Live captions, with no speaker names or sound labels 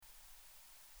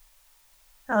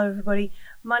Hello everybody,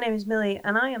 my name is Millie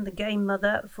and I am the game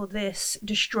mother for this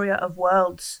Destroyer of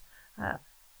Worlds,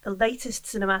 the latest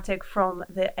cinematic from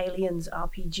the Aliens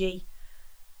RPG.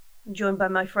 I'm joined by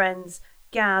my friends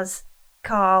Gaz,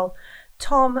 Carl,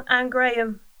 Tom and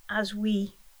Graham as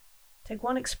we take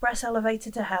one express elevator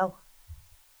to hell.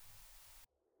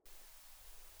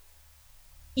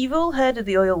 You've all heard of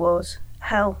the oil wars.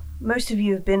 Hell, most of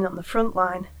you have been on the front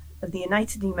line of the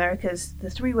United Americas, the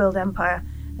Three World Empire,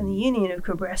 and the Union of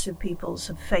Progressive Peoples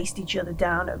have faced each other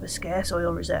down over scarce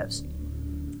oil reserves.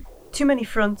 Too many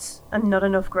fronts and not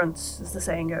enough grunts, as the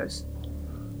saying goes.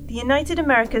 The United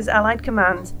Americas Allied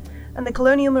Command and the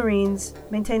Colonial Marines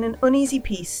maintain an uneasy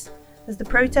peace as the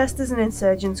protesters and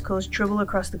insurgents cause trouble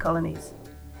across the colonies.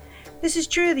 This is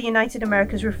true of the United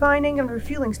Americas refining and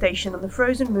refueling station on the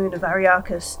frozen moon of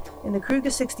Aristarchus in the Kruger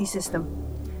 60 system,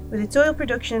 with its oil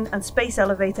production and space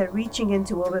elevator reaching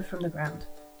into orbit from the ground.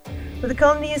 But the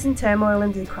colony is in turmoil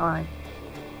and decline.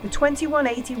 The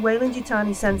 2180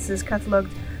 Weyland-Yutani census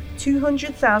catalogued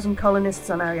 200,000 colonists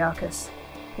on Aristarchus.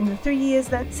 In the 3 years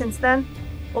since then,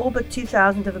 all but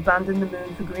 2,000 have abandoned the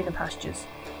moon for greener pastures.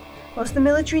 Whilst the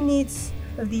military needs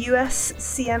of the US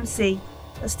CMC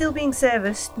are still being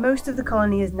serviced, most of the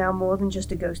colony is now more than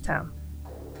just a ghost town.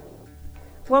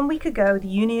 1 week ago, the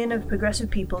Union of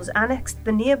Progressive Peoples annexed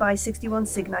the nearby 61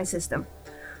 Cygni system.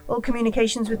 All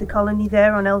communications with the colony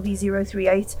there on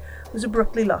LV-038 was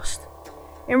abruptly lost.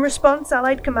 In response,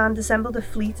 Allied Command assembled a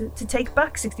fleet to take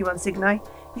back 61 Cygni,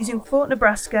 using Fort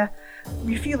Nebraska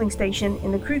refueling station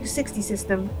in the Kruger 60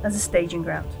 system as a staging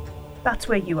ground. That's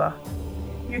where you are.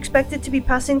 You're expected to be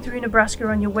passing through Nebraska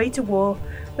on your way to war,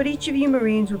 but each of you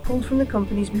Marines were pulled from the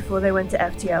companies before they went to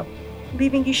FTL,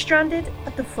 leaving you stranded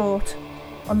at the fort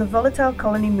on the volatile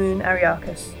colony moon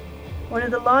Aristarchus, one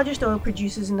of the largest oil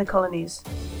producers in the colonies.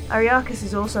 Aristarchus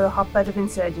is also a hotbed of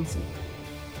insurgency.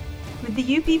 With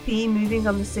the UPP moving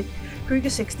on the Kruger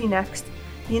 60 next,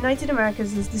 the United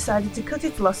Americas has decided to cut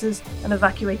its losses and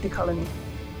evacuate the colony.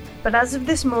 But as of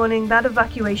this morning, that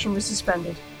evacuation was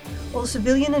suspended. All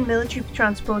civilian and military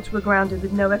transports were grounded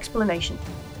with no explanation.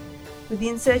 With the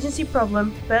insurgency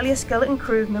problem, barely a skeleton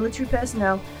crew of military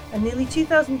personnel, and nearly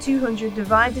 2,200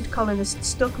 divided colonists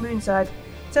stuck moonside,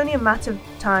 it's only a matter of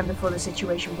time before the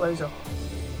situation blows up.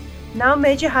 Now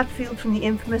Major Hatfield from the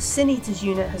infamous Sin Eaters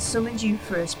unit has summoned you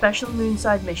for a special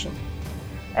moonside mission.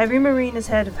 Every Marine has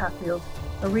heard of Hatfield,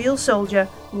 a real soldier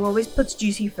who always puts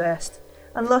duty first,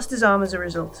 and lost his arm as a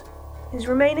result. His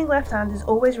remaining left hand is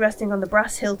always resting on the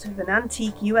brass hilt of an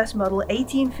antique US model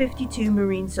 1852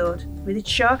 Marine sword, with its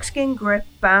sharkskin grip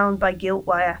bound by gilt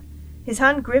wire. His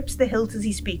hand grips the hilt as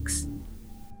he speaks.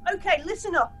 Okay,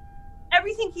 listen up.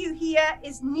 Everything you hear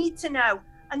is need to know,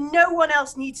 and no one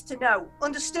else needs to know.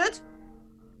 Understood?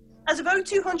 As of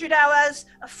 0200 hours,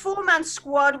 a 4-man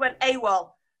squad went AWOL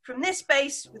from this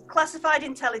base with classified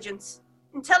intelligence.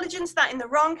 Intelligence that in the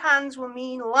wrong hands will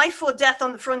mean life or death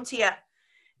on the frontier.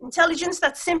 Intelligence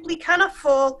that simply cannot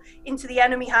fall into the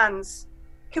enemy hands.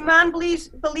 Command believes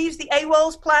the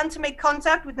AWOLs plan to make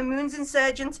contact with the moon's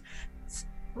insurgents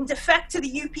and defect to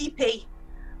the UPP.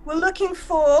 We're looking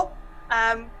for...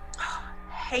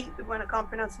 hate when I can't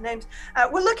pronounce the names.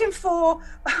 We're looking for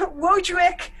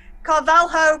Wodrick,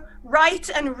 Carvalho, Wright,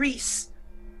 and Reese.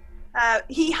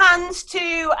 He hands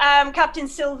to Captain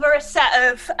Silver a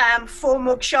set of 4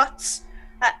 mugshots.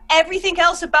 Everything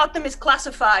else about them is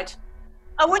classified.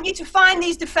 I want you to find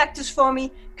these defectors for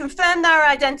me, confirm their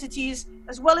identities,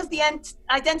 as well as the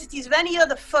identities of any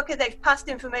other fucker they've passed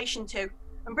information to,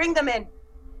 and bring them in.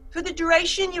 For the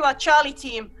duration, you are Charlie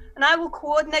Team, and I will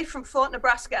coordinate from Fort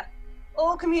Nebraska.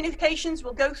 All communications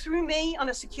will go through me on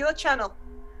a secure channel.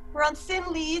 We're on thin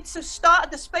leads, so start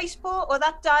at the spaceport or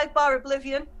that dive bar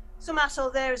Oblivion. Some asshole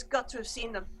there has got to have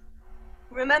seen them.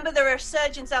 Remember, there are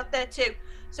surgeons out there too,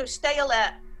 so stay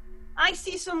alert. I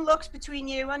see some looks between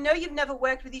you. I know you've never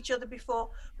worked with each other before,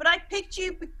 but I picked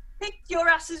your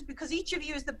asses because each of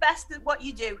you is the best at what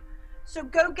you do. So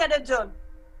go get it done.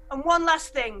 And one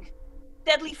last thing.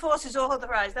 Deadly force is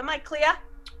authorized. Am I clear?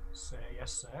 Say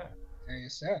yes, sir.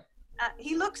 Yes, sir.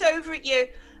 He looks over at you,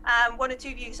 one or two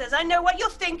of you says, I know what you're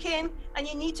thinking, and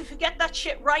you need to forget that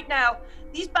shit right now.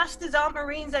 These bastards aren't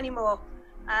Marines anymore.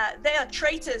 They are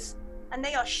traitors, and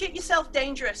they are shit yourself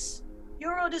dangerous.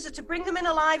 Your orders are to bring them in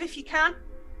alive if you can,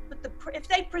 but if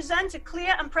they present a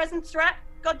clear and present threat,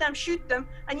 goddamn shoot them,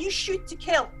 and you shoot to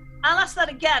kill. I'll ask that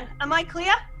again. Am I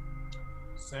clear?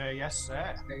 Say yes,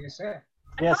 sir. Say yes, sir.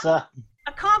 Yes, sir.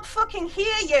 I can't fucking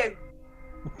hear you.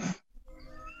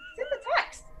 It's in the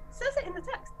text. It says it in the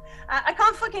text. I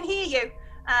can't fucking hear you.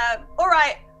 All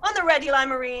right, on the ready line,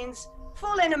 Marines.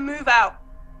 Fall in and move out.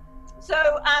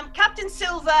 So Captain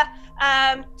Silver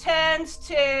turns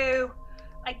to,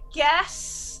 I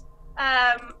guess,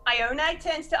 Iona.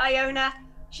 Turns to Iona.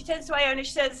 She turns to Iona.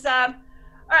 She says, "All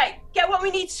right, get what we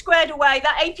need squared away.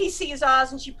 That APC is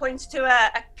ours." And she points to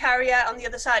a carrier on the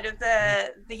other side of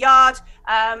the yard.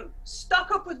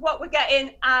 Stock up with what we're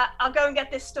getting. I'll go and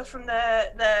get this stuff from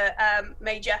the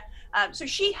major. So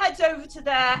she heads over to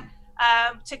there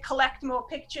to collect more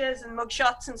pictures and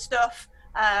mugshots and stuff.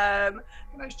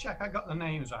 Let's check. I got the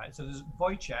names right. So there's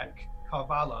Wojciech,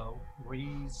 Carvalho,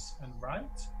 Rees, and Wright.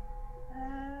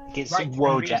 It's Right,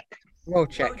 Wojciech.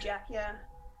 Wojciech. Wojciech, yeah.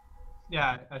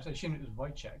 Yeah, I assumed it was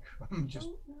Wojciech. I'm just.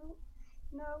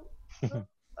 No.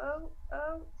 Oh,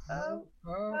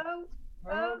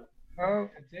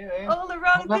 Doing All the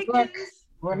wrong Look, look. pictures.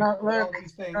 we're not all look.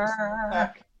 these things.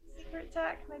 Back. Secret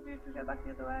attack. Maybe if we go back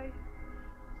the other way.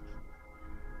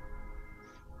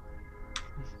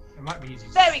 It might be easy.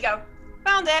 There we go.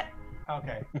 Found it.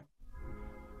 Okay.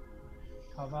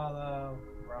 Carvalho,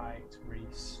 Wright,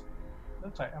 Rees.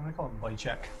 Looks like I'm gonna call him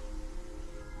Wojciech.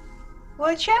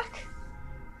 Wojciech?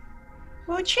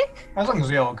 As long as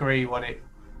we all agree what it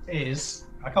is,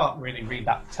 I can't really read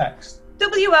that text.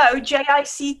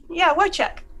 Wojcic. Yeah,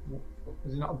 Wojciech.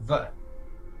 Is it not the?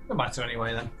 No matter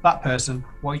anyway then. That person,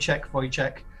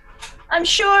 Wojciech. I'm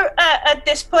sure at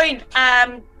this point,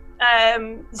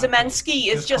 Zemensky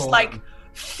is just call like, him.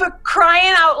 for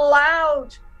crying out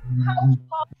loud, how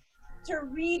hard to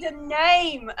read a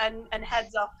name, and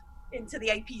heads off into the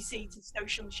APC to stow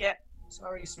some shit.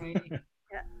 Sorry, Smeedy.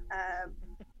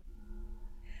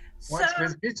 What's So,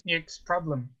 Wisniewski's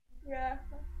problem? yeah.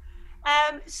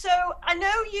 So I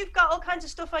know you've got all kinds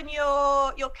of stuff on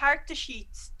your character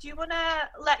sheets. Do you want to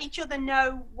let each other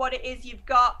know what it is you've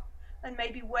got, and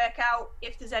maybe work out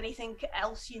if there's anything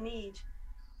else you need,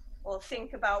 or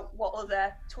think about what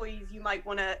other toys you might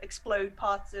want to explode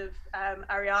parts of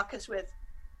Ariarchus with?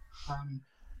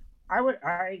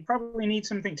 I probably need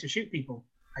something to shoot people,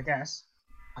 I guess,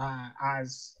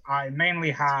 as I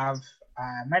mainly have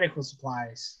medical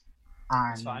supplies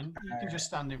and That's fine. You can just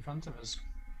stand in front of us.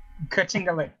 cutting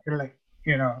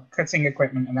cutting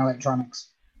equipment and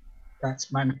electronics.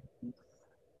 That's my.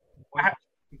 I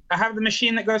have the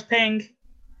machine that goes ping.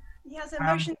 He has a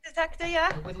motion detector,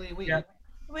 yeah? Widdly wee. Yeah.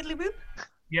 Widdly boop?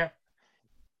 Yep.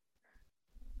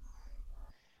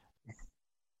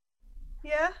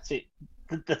 Yeah? See,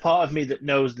 the part of me that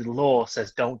knows the law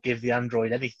says don't give the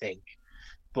android anything,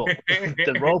 but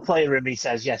the role player in me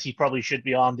says yes, he probably should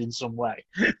be armed in some way.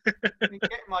 You can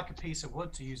get him like a piece of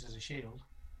wood to use as a shield.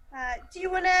 Do you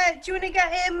wanna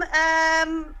get him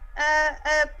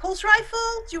a pulse rifle?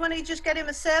 Do you wanna just get him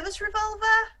a service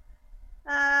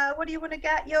revolver? What do you wanna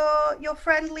get your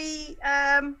friendly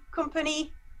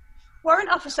company warrant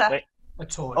officer? Wait. A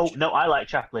torch. Oh no, I like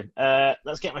Chaplin.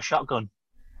 Let's get him a shotgun.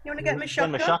 You wanna get him a Get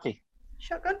him a shotgun? shotty.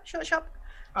 Shotgun? Shot.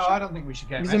 Oh, I don't think we should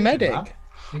get him. He's a anything, medic. man.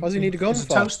 What does he need a gun He's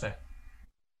for? a toaster.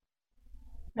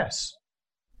 Yes.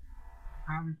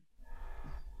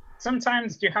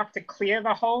 Sometimes you have to clear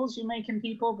the holes you make in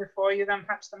people before you then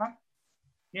patch them up.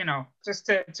 You know, just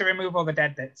to remove all the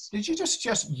dead bits. Did you just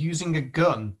suggest using a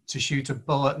gun to shoot a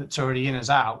bullet that's already in us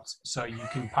out so you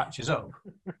can patch us up?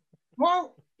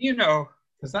 Well, you know.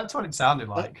 Because that's what it sounded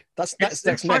like. That's It's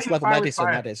next like level fire with medicine,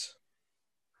 fire. that is.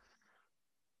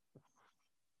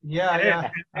 Yeah, It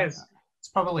yeah. is. It's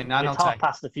probably It's half nanotech.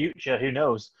 past the future. Who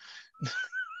knows?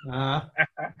 So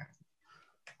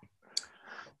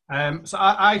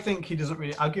I think he doesn't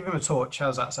really. I'll give him a torch.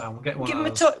 How's that sound? We'll get one Give of him a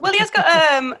those. torch. Well, he has got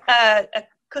a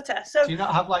cutter. So Do you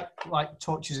not have like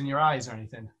torches in your eyes or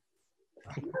anything?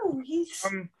 no, he's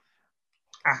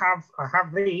I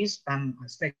have these, and I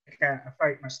stick a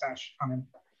fake mustache on him.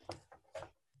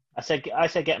 I said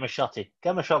get him a shotty.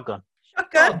 Get him a shotgun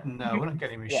shotgun. Oh, no, we're not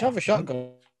getting him a Shove a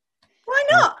shotgun. Why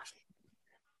not?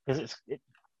 because it's Do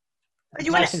nice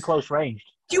you want and close range.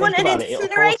 Do you want Think an about it, it'll force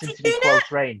incinerator him to be unit?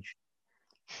 close range.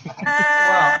 Well,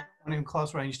 I want him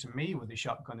close range to me with the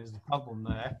shotgun is the problem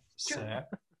there, sir.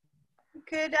 You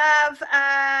could have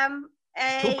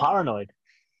Too paranoid.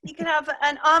 you could have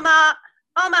an Armat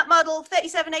model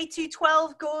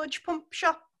 37A212 Gorge pump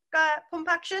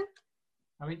action.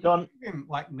 I mean, you Done. can give him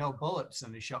like no bullets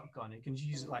and a shotgun. He can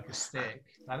use it like a stick.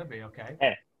 That'd be okay.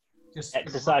 Yeah. Just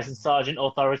Exercising sergeant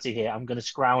authority here. I'm going to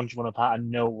scrounge one up out of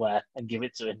nowhere and give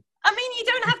it to him. I mean, you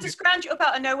don't have to scrounge it up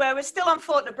out of nowhere. We're still on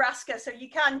Fort Nebraska, so you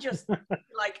can just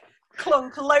like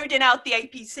clunk loading out the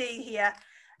APC here.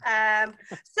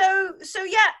 So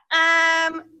yeah.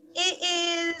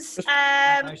 It is.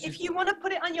 If you want to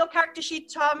put it on your character sheet,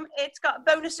 Tom, it's got a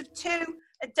bonus of 2,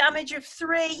 a damage of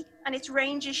 3, and its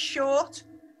range is short.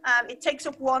 It takes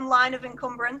up 1 line of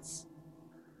encumbrance.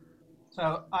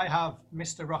 So I have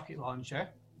Mr. Rocket Launcher,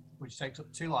 which takes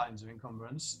up 2 lines of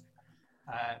encumbrance,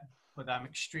 but I'm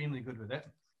extremely good with it.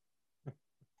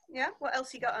 Yeah. What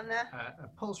else you got on there? A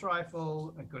pulse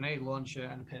rifle, a grenade launcher,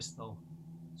 and a pistol.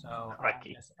 So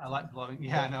Crikey. I like blowing.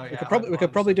 Yeah, no, yeah. We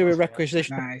could probably do a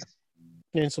requisition. requisition Nice.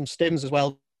 in some stims as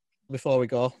well before we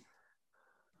go.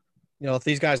 You know, if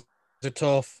these guys are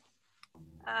tough.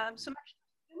 Some extra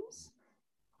things,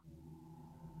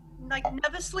 like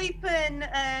never sleeping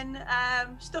and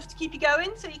stuff to keep you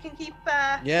going, so you can keep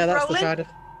Yeah, that's the rolling. side of.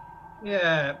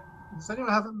 Yeah. Does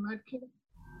anyone have a med kit?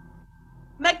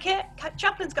 Med kit.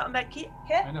 Chaplin's got a med kit.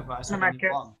 I know, but I said med any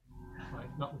kit. one.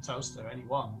 Like, not the toaster, any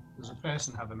one. Does a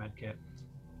person have a med kit?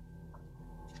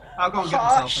 I'll go and get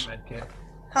Harsh. myself a med kit.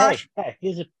 Harsh. Hey,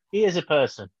 he is a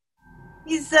person.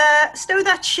 He's stow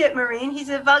that shit, Marine. He's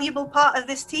a valuable part of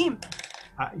this team.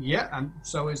 Yeah, and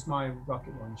so is my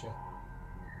rocket launcher.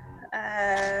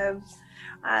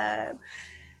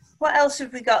 What else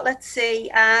have we got? Let's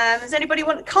see. Does anybody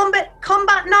want combat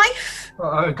knife?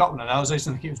 Well, I got one of those. I just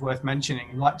think it was worth mentioning.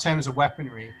 In like terms of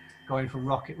weaponry, going from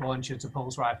rocket launcher to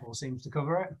pulse rifle seems to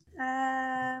cover it.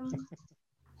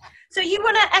 So you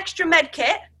want an extra med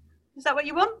kit? Is that what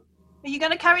you want? Are you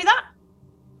going to carry that?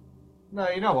 No,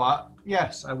 you know what?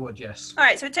 Yes, I would, yes. All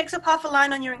right, so it takes up half a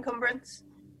line on your encumbrance.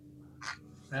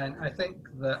 And I think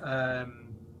that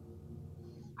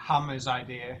Hammer's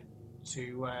idea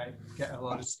to get a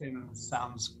lot of stims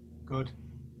sounds good.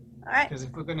 All right. Because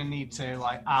if we're going to need to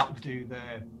like outdo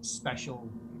the special,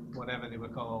 whatever they were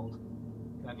called,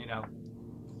 then you know,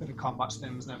 a bit of combat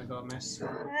stims never go amiss. So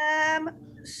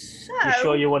You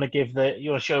sure you want to give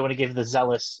the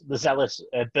zealous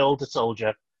builder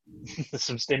soldier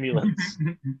some stimulants?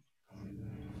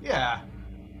 Yeah.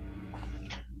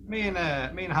 Me and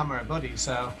Hammer are buddies,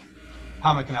 so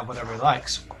Hammer can have whatever he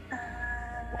likes.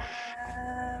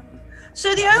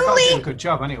 So the I've done a only good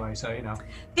job anyway, so you know.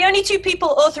 the only 2 people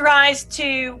authorized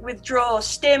to withdraw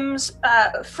stims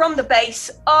from the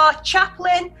base are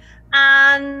Chaplin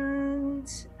and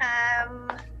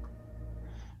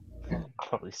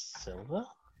Probably Silver.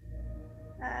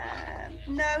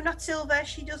 no, not Silver.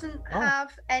 She doesn't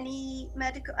have any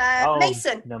medical. Oh,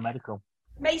 Mason. No medical.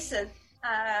 Mason.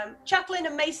 Chaplin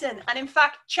and Mason. And in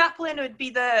fact, Chaplin would be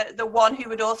the one who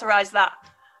would authorize that,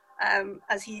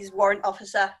 as he's warrant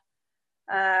officer.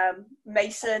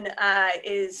 Mason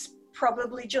is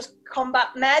probably just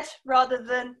combat med rather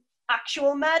than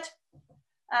actual med.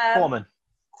 Foreman.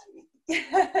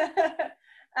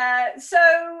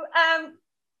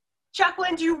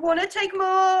 Chaplin, do you want to take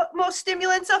more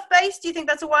stimulants off base? Do you think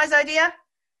that's a wise idea?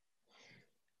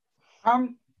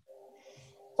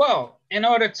 Well, in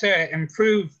order to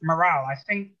improve morale, I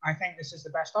think this is the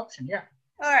best option. Yeah.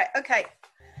 All right. Okay.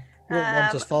 You wouldn't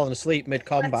want us falling asleep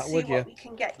mid-combat, let's see would you? what we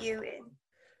can get you in.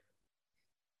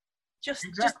 Just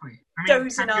Exactly.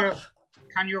 dozing off.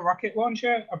 Can your rocket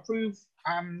launcher approve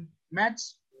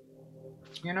meds?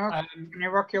 You know, can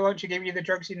your rocket launcher give you the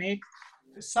drugs you need?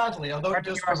 Sadly, although it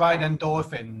does provide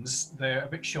endorphins, they're a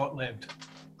bit short-lived.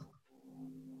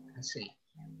 I see.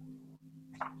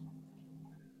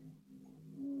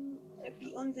 It'd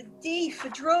be under D for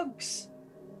drugs.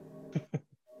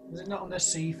 Is it not on the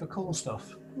C for cool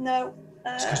stuff? No.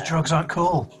 It's because drugs aren't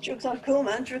cool. Drugs aren't cool,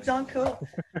 man. Drugs aren't cool.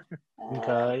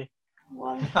 Okay.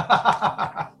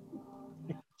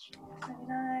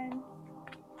 129.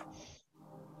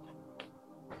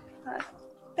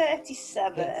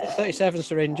 37. 37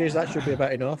 syringes, that should be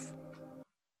about enough.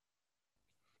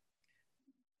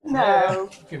 No.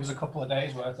 Yeah, give us a couple of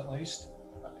days worth at least.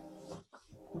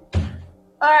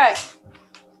 All right.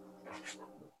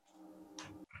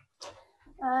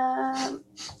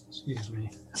 Excuse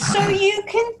me. So you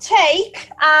can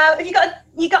take. Have you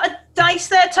got a dice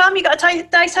there, Tom? You got a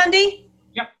dice handy?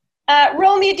 Yep.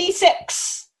 Roll me a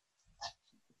d6.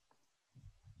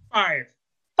 5.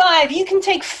 5. You can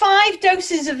take 5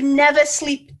 doses of never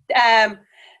sleep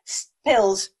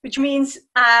pills, which means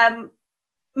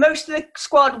most of the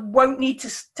squad won't need to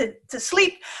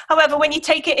sleep. However, when you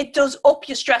take it, it does up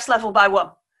your stress level by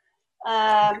 1.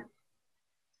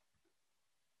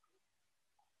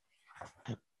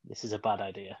 This is a bad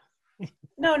idea.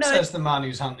 No, Says the man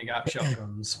who's handing out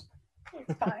shotguns.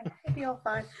 it's fine. It'll be all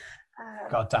fine.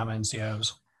 Goddamn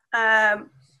NCOs.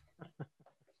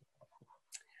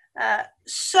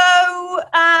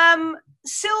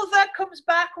 Silver comes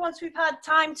back once we've had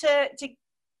time to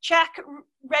check,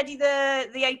 ready the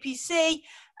APC,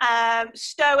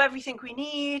 stow everything we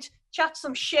need, chat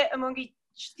some shit among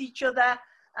each other,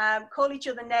 call each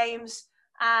other names,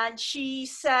 and she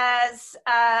says,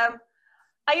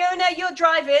 Iona, you're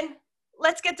driving.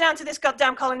 Let's get down to this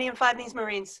goddamn colony and find these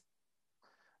Marines.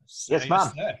 Yes,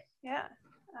 ma'am. sir. Yeah.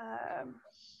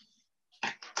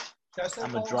 Can I still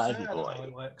I'm a call her drivey sir? I don't know boy. how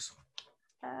it works.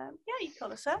 Yeah, you call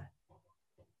her sir.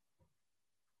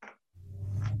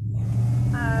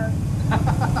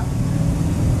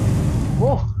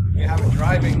 Whoa. We have a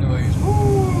driving noise.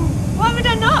 Why would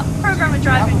I not program a Do you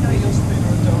have driving a wheel noise? spin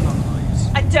or a donut noise?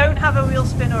 I don't have a wheel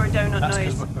spin or a donut That's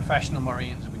because noise. we're professional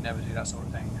Marines and we never do that sort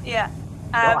of thing. Yeah.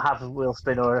 Don't have a wheel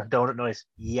spin or a donut noise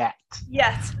yet.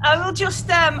 Yes. I will just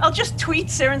I'll just tweet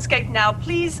Sirenscape now.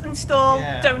 Please install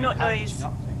Yeah, donut how did you noise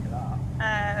not think of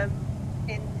that?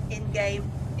 in game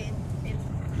in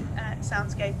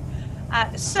Soundscape.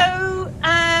 So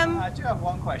I do have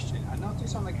one question. I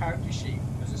noticed on the character sheet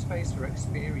there's a space for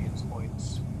experience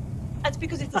points. that's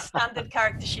because it's a standard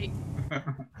character sheet. It's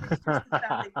just a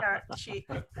standard character sheet.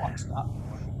 What's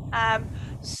that?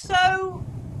 So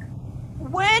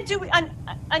where do we?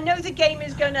 I know the game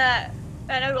is gonna.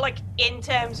 I know, like in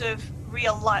terms of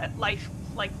real life,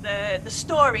 like the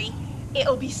story,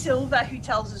 it'll be Silver who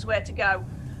tells us where to go.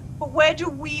 But where do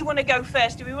we want to go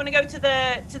first? Do we want to go to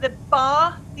the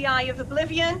bar, the Eye of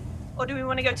Oblivion, or do we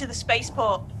want to go to the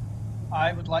spaceport?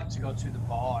 I would like to go to the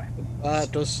bar.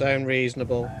 That does sound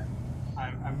reasonable.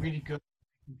 I'm really good at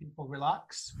making people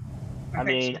relax. I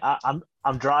mean,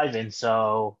 I'm driving,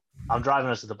 so I'm driving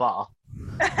us to the bar.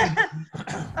 All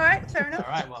right, fair enough.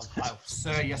 All right, well,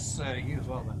 sir, yes, sir, you as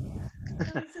well then. He's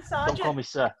a Don't sergeant. call me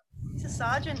sir. He's a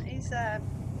sergeant. He's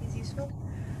useful.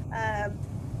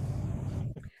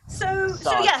 So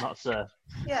Sarge, yeah. not sir.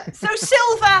 Yeah. So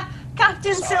Silver,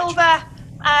 Captain Sarge. Silver,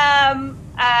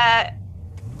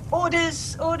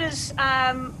 orders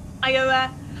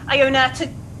Iona to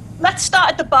let's start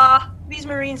at the bar. These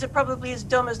Marines are probably as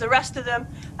dumb as the rest of them.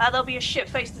 They'll be as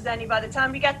shit-faced as any by the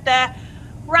time we get there.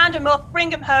 Round them up, bring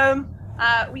them home.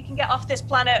 We can get off this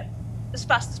planet as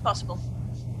fast as possible.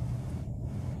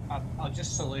 I'll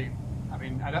just salute. I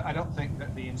mean, I don't think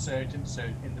that the insurgents are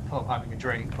in the pub having a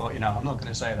drink, but, you know, I'm not going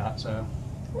to say that, so...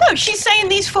 No, she's saying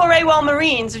these 4 AWOL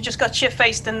Marines have just got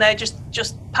shit-faced and they're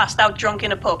just passed out drunk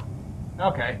in a pub.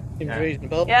 Okay. Seems Yeah.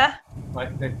 reasonable. Yeah?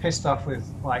 Like, they're pissed off with,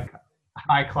 like,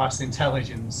 high-class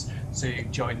intelligence to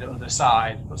join the other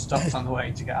side, but stopped on the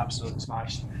way to get absolutely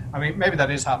smashed. I mean, maybe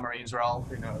that is how Marines roll,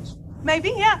 who knows?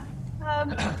 Maybe, yeah.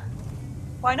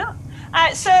 Why not?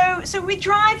 So we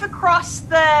drive across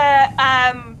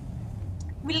the...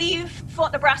 we leave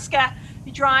Fort Nebraska.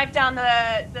 We drive down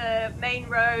the main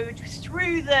road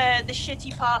through the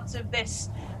shitty parts of this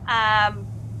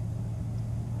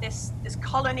this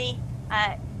colony.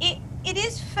 It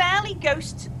is fairly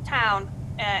ghost town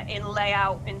in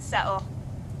layout, in setup.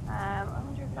 I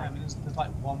wonder if Yeah, I mean, there's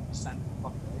like 1% of the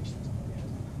population.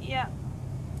 yeah.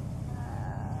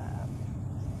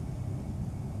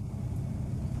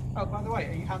 Oh, by the way,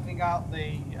 are you handing out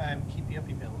the keepy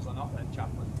uppy pills or not, then,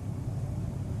 Chaplain?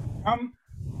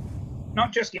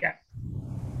 Not just yet.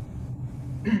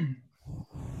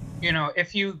 You know,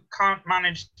 if you can't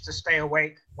manage to stay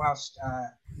awake whilst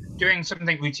doing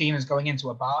something routine as going into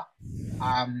a bar,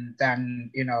 then,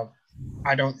 you know,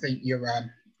 I don't think you're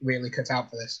really cut out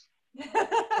for this.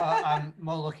 Well, I'm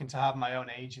more looking to have my own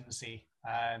agency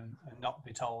and not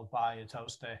be told by a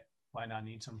toaster when I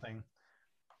need something.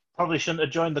 Probably shouldn't have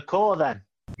joined the Corps then.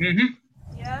 Mm-hmm.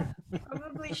 Yeah,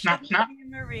 probably Snap, shouldn't snap. be a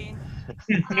Marine.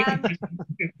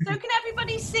 So can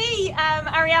everybody see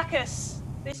Ariakis,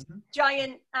 this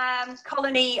giant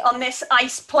colony on this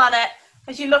ice planet?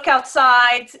 As you look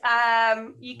outside,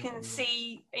 you can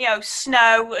see, you know,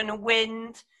 snow and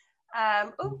wind.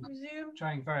 Zoom.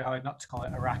 Trying very hard not to call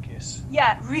it Arrakis.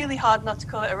 Yeah, really hard not to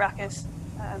call it Arrakis,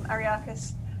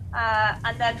 Ariakis.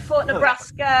 And then Fort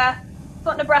Nebraska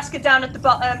down at the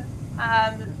bottom.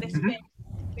 This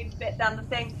big bit down the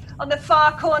thing. On the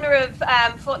far corner of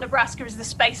Fort Nebraska is the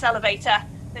space elevator.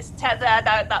 This tether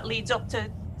that leads up to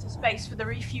space for the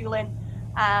refueling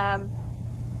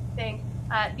thing.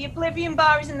 The Oblivion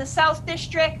Bar is in the South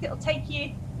District. It'll take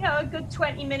you, a good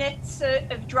 20 minutes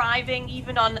of driving,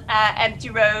 even on empty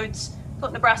roads.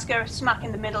 Fort Nebraska, smack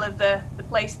in the middle of the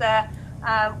place there.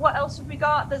 What else have we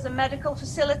got? There's a medical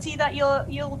facility that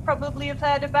you'll probably have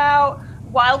heard about.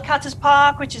 Wildcatters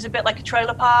Park, which is a bit like a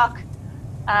trailer park.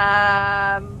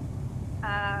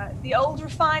 The old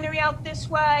refinery out this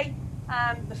way.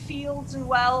 The fields and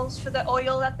wells for the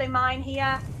oil that they mine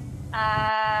here.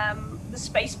 The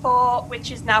spaceport,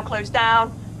 which is now closed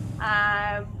down.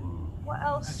 What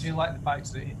else? I do like the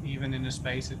fact that even in a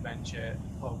space adventure,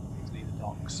 well, it's near the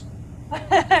docks.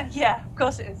 Yeah, of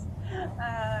course it is.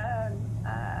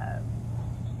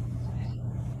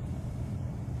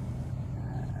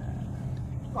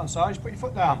 Come on, Sarge, put your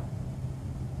foot down.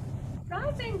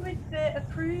 Driving with the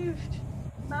approved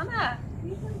manner.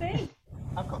 You can be.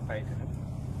 I've got faith in him.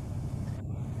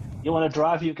 You want to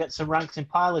drive? You get some ranks in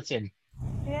piloting.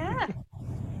 Yeah.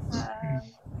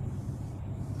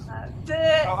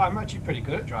 Oh, I'm actually pretty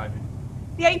good at driving.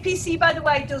 The APC, by the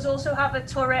way, does also have a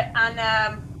turret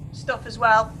and stuff as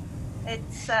well.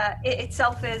 It's it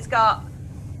itself has got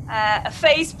a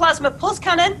phased plasma pulse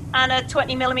cannon and a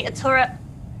 20mm turret.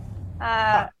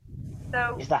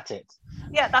 So Is that it?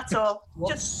 yeah, that's all.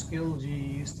 What Just skill do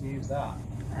you use to use that?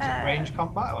 Is it range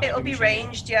combat? Or it'll heavy be machine?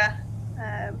 ranged, yeah.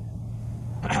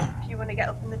 If you want to get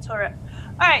up in the turret.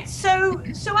 All right. So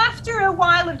after a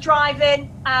while of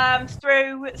driving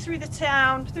through the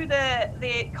town, through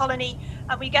the colony,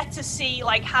 and we get to see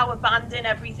like how abandoned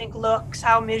everything looks,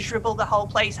 how miserable the whole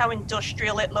place, how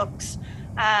industrial it looks.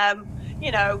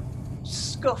 You know,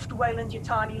 scuffed Wayland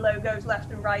Yutani logos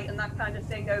left and right and that kind of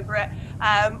thing over it.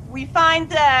 We find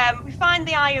the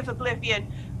Eye of Oblivion.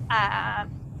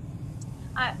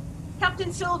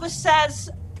 Captain Silver says,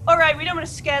 "All right, we don't want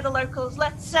to scare the locals.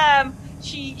 Let's."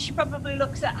 She probably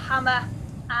looks at Hammer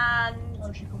and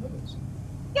Oh, she come with us.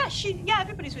 yeah,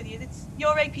 everybody's with you. It's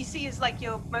your APC is like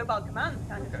your mobile command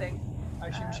kind of Okay. thing. I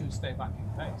assume she would stay back in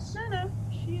base. No,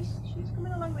 she's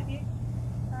coming along with you.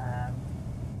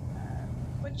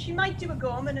 But she might do a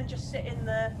Gorman and just sit in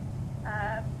the.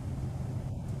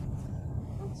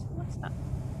 What's that?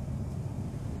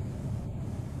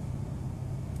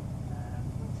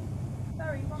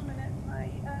 Sorry, 1 minute.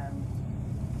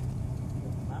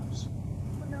 Mouse.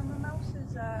 Well, no, my mouse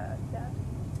is dead.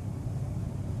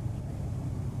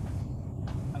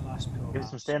 Alas, poor Give it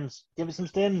some mouse. stims. Give it some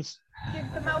stims.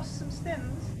 Give the mouse some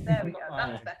stims. There we go.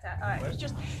 That's better. All right.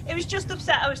 It was just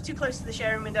upset. I was too close to the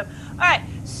sharing window. All right.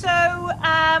 So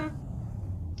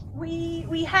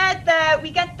we head there.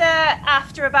 We get there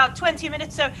after about 20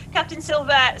 minutes. So Captain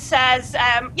Silver says,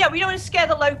 "Yeah, we don't want to scare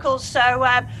the locals. So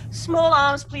small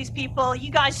arms, please, people.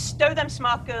 You guys stow them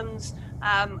smart guns.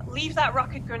 Leave that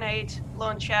rocket grenade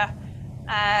launcher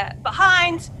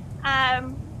behind.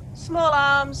 Small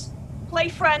arms. Play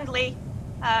friendly.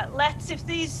 If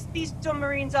these dumb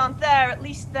Marines aren't there, at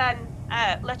least then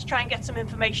let's try and get some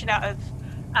information out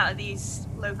of these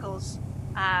locals."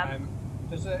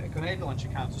 Does a grenade launcher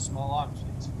count as small arms?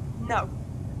 No,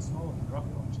 It's smaller than a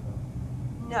rocket launcher,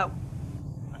 though. no,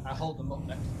 I hold them up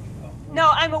next to each other. no.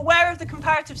 I'm aware of the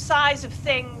comparative size of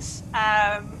things,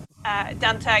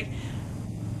 Dante.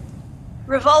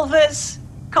 Revolvers,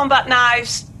 combat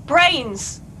knives,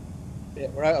 brains. Yeah,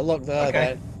 we're out of luck there.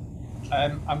 Okay.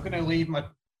 Then. I'm going to leave my...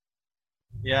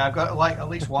 Yeah, I've got like at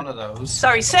least one of those.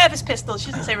 Sorry, service pistols. She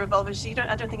doesn't say revolvers. So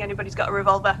I don't think anybody's got a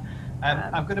revolver.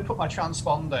 I'm going to put my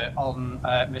transponder on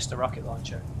Mr. Rocket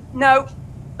Launcher. No,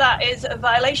 that is a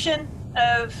violation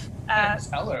of. I didn't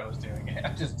tell her I was doing it.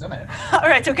 I've just done it. All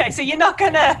right, okay. So you're not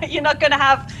gonna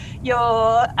have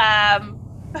your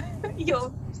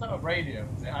your. It's not a radio,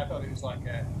 is it? I thought it was like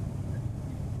a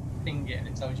ping it and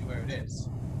it tells you where it is.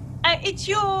 It's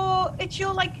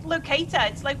your like locator.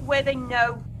 It's like where they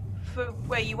know for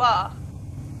where you are.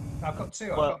 I've got two.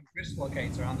 Well- I've got the wrist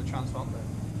locator and the transponder.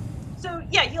 So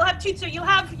yeah, you'll have two. So you'll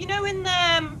have in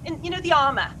the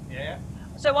armor. Yeah.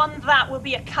 So on that will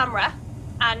be a camera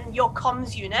and your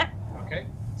comms unit. Okay.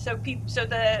 So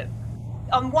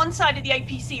on one side of the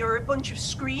APC are a bunch of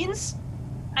screens,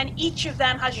 and each of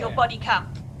them has your Yeah. body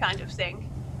cam kind of thing.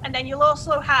 And then you'll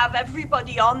also have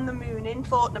everybody on the moon in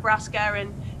Fort Nebraska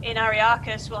and in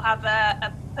Aryarchus will have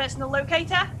a personal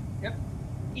locator. Yep.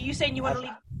 Are you saying you want to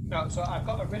leave? No, so I've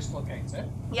got a wrist locator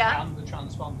Yeah. and the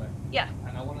transponder. Yeah.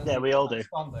 And I want to Yeah, leave we the all do.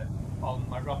 transponder on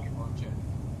my rocket launcher.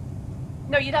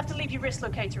 No, you'd have to leave your wrist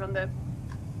locator on the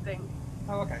thing.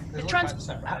 Oh, okay. They The look trans- like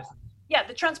separate items. Yeah,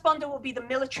 the transponder will be the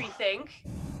military thing,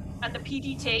 and the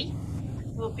PDT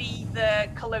will be the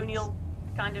colonial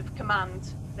kind of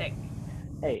command thing.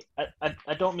 Hey,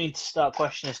 I don't mean to start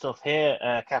questioning stuff here,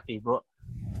 Cappy, but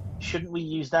shouldn't we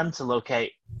use them to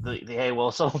locate the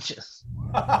AWOL soldiers?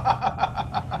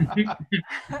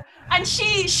 And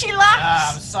she I'm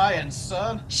laughs. science,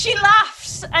 son. She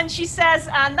laughs and she says,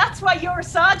 "And that's why you're a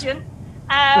sergeant."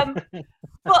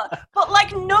 But like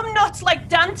numbnuts like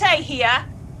Dante here,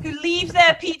 who leave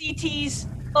their PDTs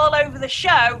all over the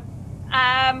show.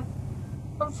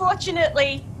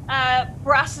 Unfortunately,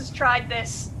 Brass has tried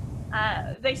this.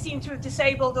 They seem to have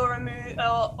disabled or removed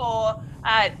or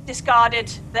discarded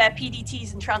their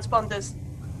PDTs and transponders.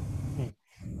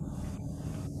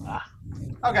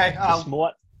 Okay,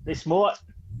 They're smart.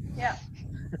 Yeah.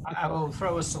 I will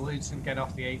throw a salute and get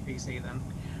off the APC then.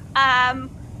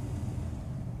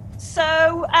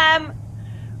 So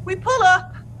we pull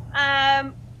up.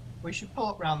 We should pull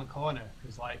up round the corner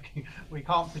because, like, we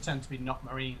can't pretend to be not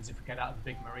Marines if we get out of the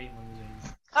big Marine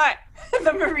limousine. All right,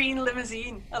 the Marine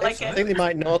limousine. I like I it. think they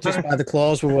might notice by the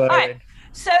clothes we're wearing. Right.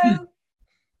 So, yeah.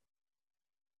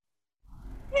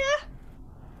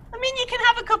 I mean, you can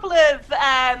have a couple of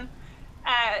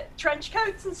trench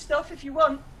coats and stuff if you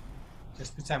want.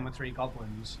 Just pretend we're 3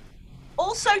 goblins.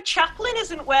 Also, Chaplin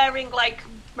isn't wearing like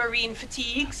marine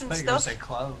fatigues and I thought you were gonna stuff. say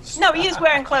clothes. No, he is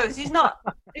wearing clothes. He's not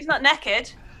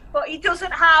naked, but he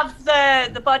doesn't have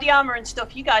the body armor and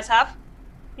stuff you guys have.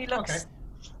 He looks. Okay.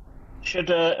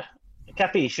 Should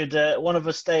Cappy, should one of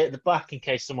us stay at the back in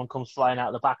case someone comes flying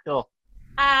out the back door?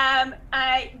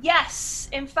 Yes.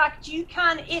 In fact, you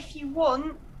can if you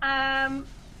want.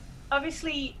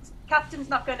 Obviously, Captain's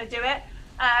not going to do it.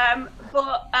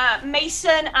 But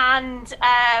Mason and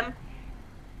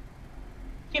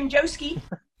Jim Joski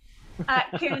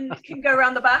can go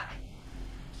around the back.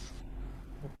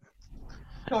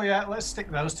 Oh yeah, let's stick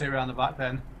those 2 around the back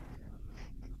then.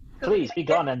 Please be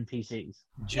gone, NPCs.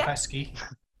 Javeski.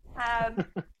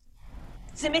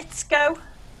 Zimitsko.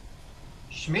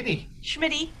 Schmitty.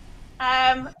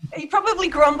 He probably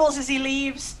grumbles as he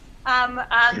leaves, and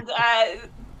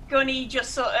Gunny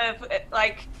just sort of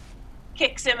like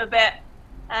kicks him a bit.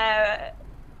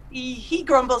 He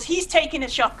grumbles. He's taking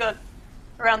his shotgun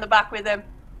around the back with him,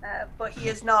 but he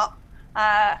is not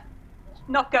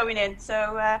going in.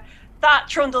 So that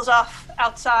trundles off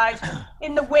outside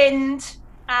in the wind.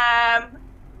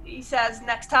 He says,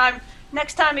 next time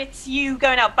it's you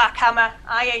going out back, Hammer.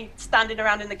 I ain't standing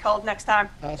around in the cold next time.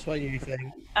 That's what you think.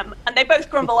 And they both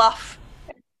grumble off.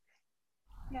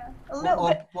 Yeah,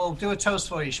 We'll do a toast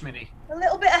for you, Schmitty. a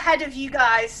little bit ahead of you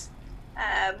guys,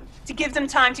 to give them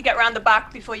time to get around the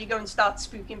back before you go and start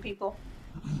spooking people.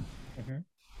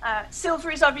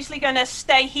 Silver is obviously going to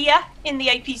stay here in the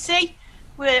APC.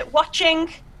 We're watching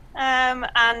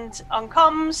and on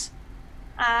comms.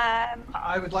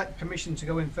 I would like permission to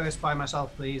go in first by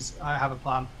myself, please. I have a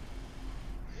plan.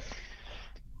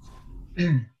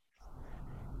 Is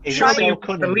it Surely so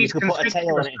cunning you least could put a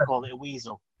tail on it and conspicuous call it a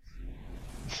weasel?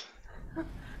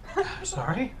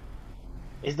 Sorry?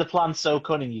 Is the plan so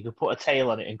cunning you could put a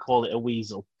tail on it and call it a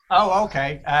weasel? Oh,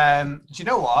 okay. Do you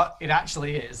know what? It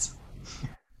actually is.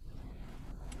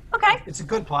 Okay, It's a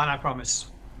good plan, I promise.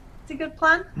 it's a good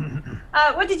plan.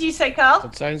 What did you say, Carl?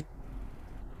 That sounds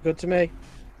good to me.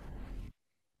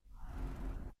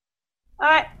 All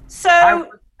right,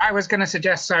 so I was going to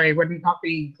suggest, sorry, would it not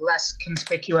be less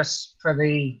conspicuous for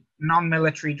the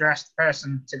non-military dressed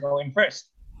person to go in first?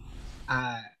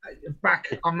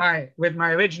 Back on with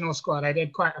my original squad, I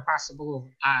did quite a passable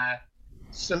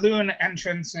saloon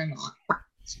entrance and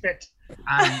spit,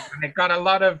 and it got a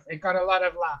lot of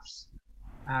laughs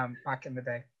back in the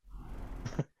day.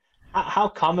 How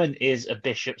common is a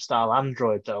bishop-style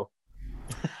android, though?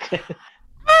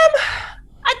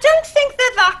 I don't think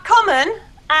they're that common.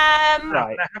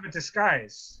 Right. I have a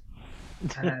disguise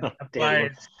and then Dear applied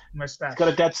Lord. mustache. He's got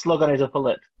a dead slug on his upper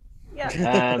lip. Yeah,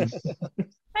 Um,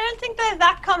 I don't think they're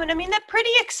that common. I mean, they're pretty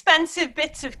expensive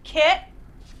bits of kit.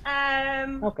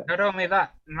 okay. Not only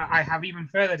that, I have even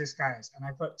further disguise, and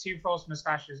I put 2 false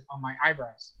mustaches on my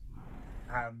eyebrows.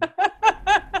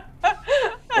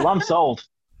 Well, I'm sold.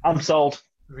 I'm sold.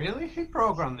 Really? Who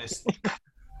programmed this?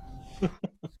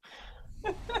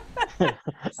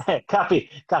 Cappy,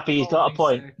 he's got a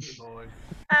point. Circuit board.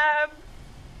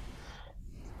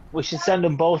 We should send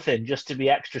them both in just to be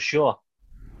extra sure.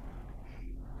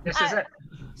 This is it.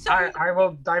 So, I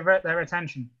will divert their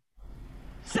attention.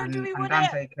 so do we and want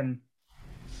Dante to? can.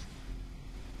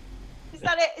 Is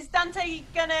that it? Is Dante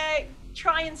gonna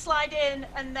try and slide in,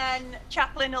 and then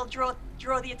Chaplin will draw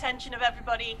the attention of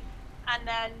everybody, and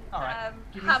then All right.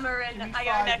 Give me- Hammer give and me 5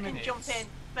 Iona can minutes jump in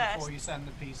first. Before you send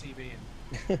the PCB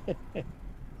in.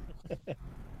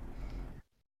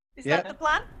 Is Yeah. that the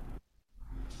plan?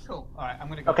 Cool. All right, I'm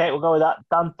gonna go. Okay, we'll go with that.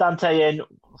 Dante in.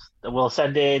 We'll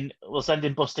send in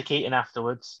Buster Keaton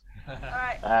afterwards. All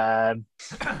right, Um,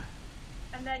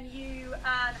 and then you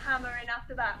and Hammer in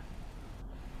after that.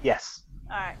 yes.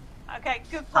 All right. Okay.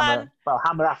 Good plan.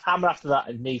 Hammer after that,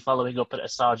 and me following up at a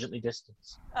sergeantly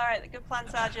distance. All right. Good plan,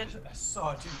 Sergeant. A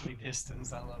sergeantly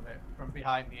distance, I love it. From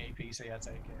behind the APC, I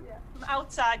take it. Yeah. From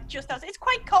outside, just outside. It's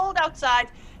quite cold outside.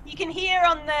 You can hear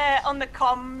on the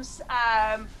comms,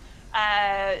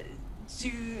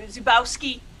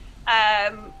 Zubowski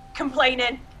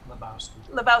complaining.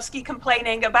 Lebowski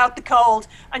complaining about the cold,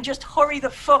 and just hurry the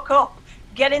fuck up,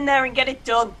 get in there and get it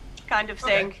done, kind of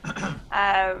thing.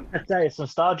 I tell you, some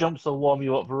star jumps will warm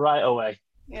you up right away.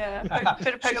 Yeah,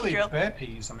 bit of poker Chili drill.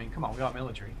 burpees. I mean, come on, we are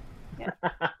military.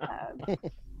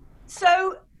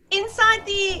 So inside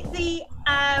the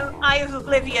Eye of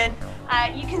Oblivion,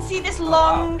 you can see this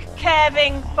long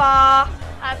curving bar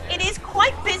It is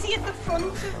quite busy at the front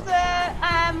of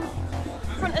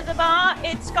the bar.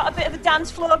 It's got a bit of a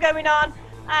dance floor going on.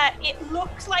 It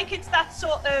looks like it's that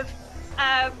sort of,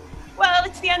 well,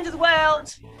 it's the end of the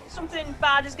world. Something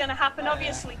bad is going to happen,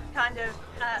 obviously, kind of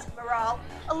morale.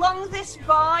 Along this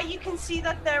bar, you can see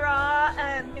that there are,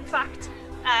 in fact,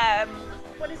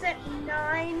 what is it,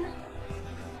 nine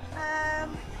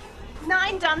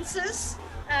dancers,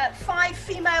 5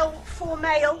 female, 4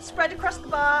 male, spread across the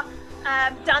bar,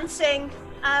 dancing.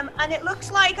 And it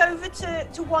looks like over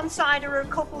to one side are a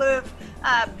couple of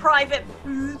private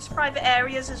booths, private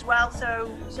areas as well.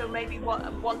 So maybe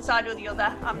one side or the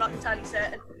other. I'm not entirely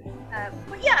certain.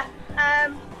 But yeah, I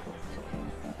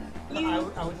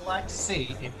would like to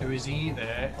see if there is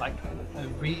either like a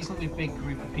reasonably big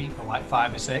group of people, like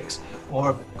 5 or 6,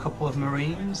 or a couple of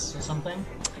Marines or something.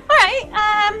 All right.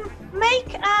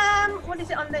 Make what is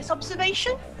it on this?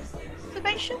 Observation.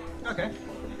 Okay.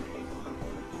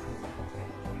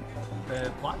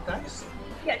 Black dice?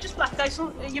 Yeah, just black dice.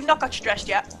 You've not got stressed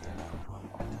yet.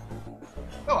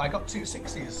 Oh, I got 2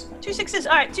 6s. 2 6s.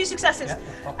 All right, 2 successes. Yeah,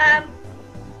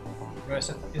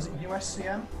 is it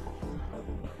USCM?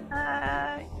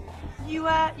 You.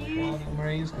 Colonial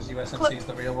Marines, because USMC is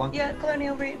the real one. Yeah,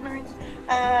 Colonial Marines.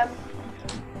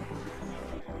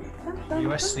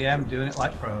 USCM doing it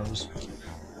like pros.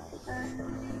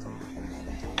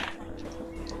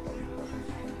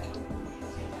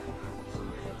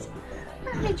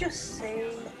 Let me just see.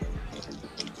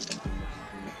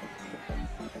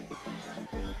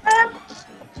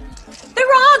 There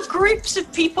are groups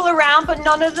of people around, but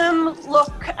none of them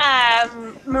look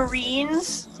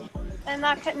Marines, and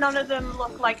none of them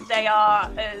look like they are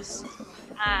as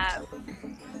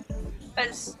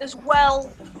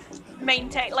well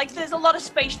maintained. Like, there's a lot of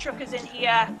space truckers in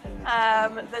here.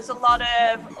 There's a lot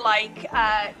of like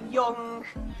young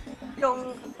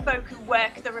folk who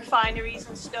work the refineries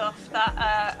and stuff that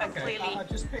are Okay, clearly. I'll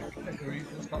just pick a group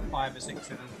that's got 5 or 6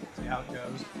 in them, see how it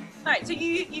goes. Alright, so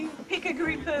you pick a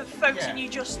group of folks Yeah. and you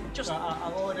just. So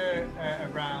I'll order a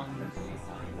round.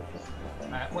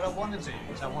 What I want to do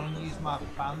is I want to use my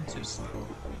fantasy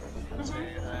to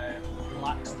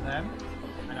relax them,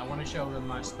 and I want to show them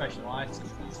my special item.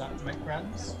 Is that to make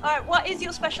friends? Alright, what is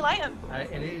your special item?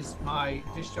 It is my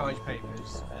discharge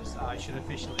papers, as I should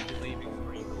officially be leaving the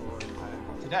Marine Corps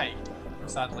today. But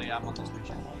sadly, I'm on this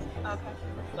mission. Okay.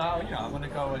 So, I want to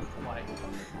go and, like,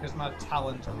 because my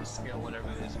talent or skill, whatever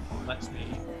it is, lets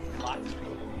me relax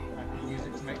people. I can use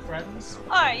it to make friends.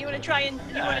 Alright, you want to try and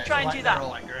do They're that? all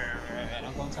like, and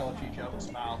I'm going to tell a few jokes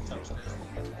about toasters.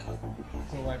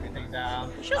 Cool everything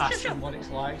down. Ask them what it's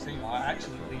like. So, I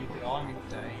actually leave the army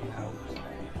today,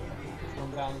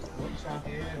 run down the woods around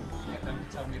here and get them to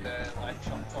tell me their, like,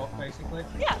 shop talk, basically.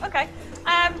 Yeah, okay.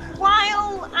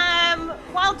 While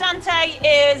Dante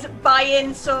is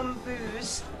buying some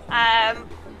booze,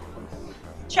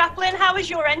 Chaplain, how is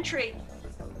your entry?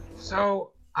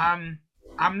 So, I'm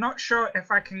not sure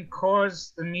if I can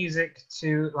cause the music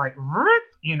to like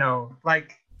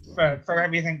for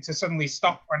everything to suddenly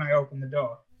stop when I open the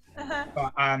door. Uh-huh.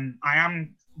 But I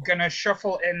am gonna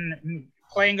shuffle in,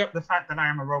 playing up the fact that I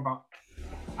am a robot.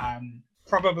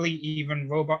 Probably even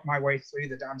robot my way through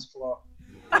the dance floor.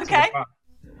 Okay. The bar.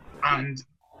 And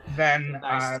then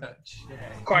Nice touch. Yeah,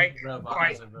 quite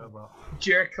robot as a robot.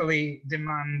 jerkily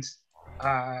demand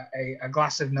a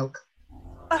glass of milk.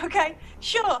 Okay,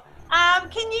 sure.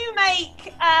 Can you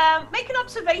make an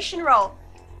observation roll?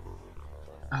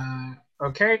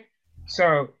 Okay,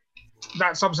 so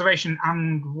that's observation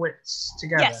and wits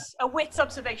together. Yes, a wits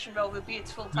observation roll would be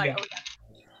its full title. Yeah.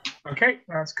 Okay,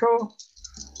 that's cool.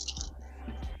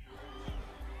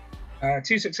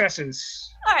 2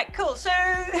 successes. All right, cool. So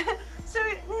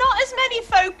not as many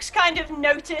folks kind of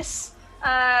notice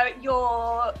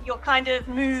your kind of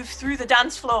move through the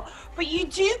dance floor, but you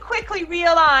do quickly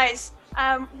realize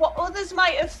what others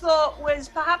might have thought was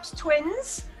perhaps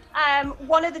twins.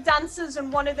 One of the dancers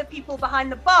and one of the people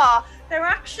behind the bar, they're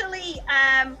actually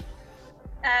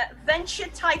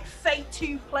venture-type Fate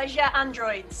 2 pleasure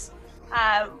androids.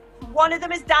 One of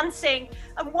them is dancing,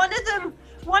 and one of them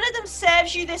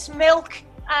serves you this milk,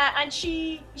 and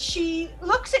she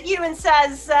looks at you and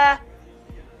says, "Are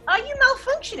you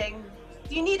malfunctioning?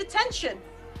 Do you need attention?"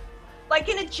 Like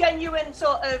in a genuine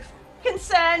sort of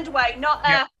concerned way, not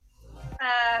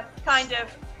kind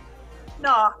of.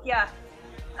 No, yeah.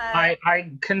 I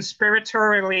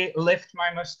conspiratorially lift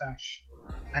my mustache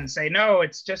and say, "No,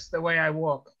 it's just the way I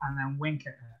walk," and then wink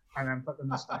at her, and then put the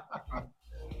mustache back on.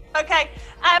 Okay,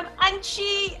 and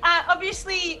she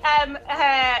obviously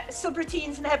her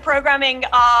subroutines and her programming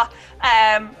are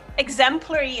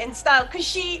exemplary in style because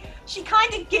she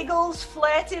kind of giggles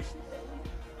flirtily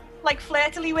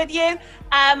with you,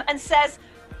 and says,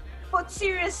 "But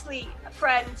seriously,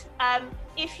 friend,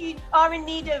 if you are in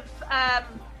need of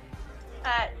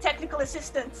technical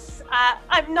assistance,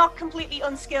 I'm not completely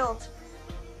unskilled."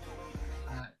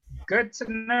 Good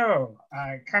to know.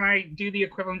 Can I do the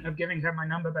equivalent of giving her my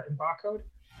number, but in barcode?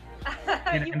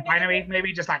 In binary,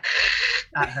 maybe just like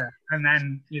at her, and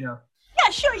then Yeah,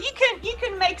 sure. You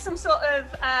can make some sort of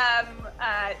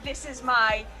this is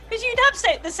my, because you'd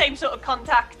have the same sort of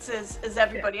contacts as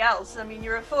everybody else. I mean,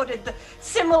 you're afforded the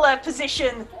similar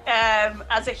position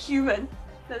as a human.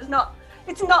 It's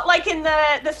not like in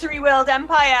the Three World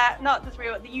Empire,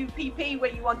 the UPP,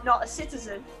 where you are not a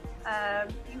citizen.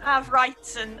 You have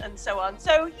rights and so on.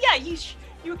 So yeah,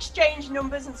 you exchange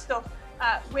numbers and stuff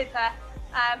with her,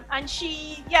 and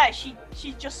she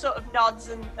just sort of nods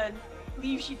and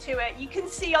leaves you to it. You can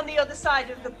see on the other side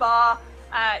of the bar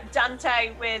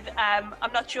Dante with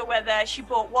I'm not sure whether she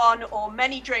bought one or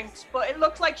many drinks, but it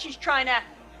looks like she's trying to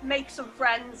make some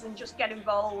friends and just get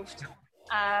involved.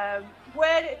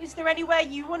 Where is there anywhere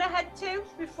you want to head to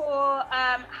before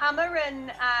Hammer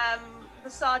and the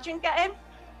sergeant get in?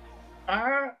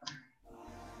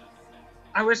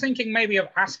 I was thinking maybe of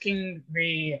asking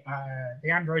the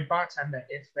android bartender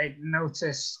if they'd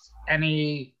noticed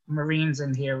any Marines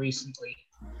in here recently.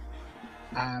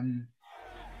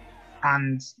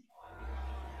 And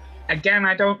again,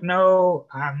 I don't know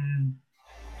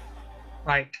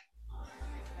like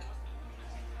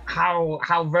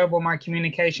how verbal my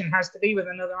communication has to be with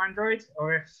another android,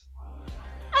 or if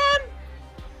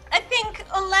I think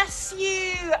unless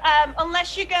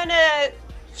you're gonna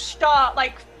start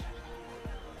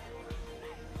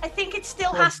I think it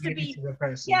still has to be.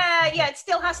 Yeah, it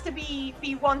still has to be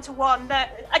one-to-one.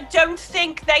 That I don't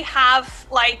think they have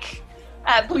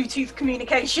Bluetooth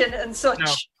communication and such.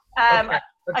 No. Okay.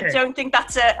 Okay. I don't think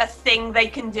that's a thing they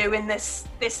can do in this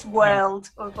world,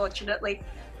 unfortunately.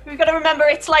 We've got to remember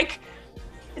it's like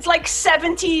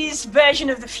 70s version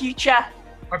of the future.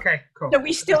 Okay, cool. So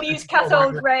we still use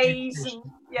cathode rays and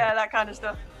that kind of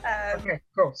stuff. Okay,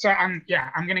 cool. So I'm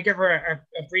going to give her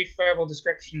a brief verbal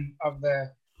description of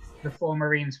the 4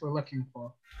 Marines we're looking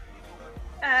for.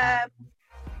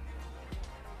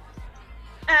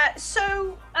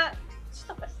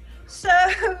 Stop it. So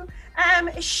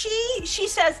she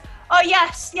says, "Oh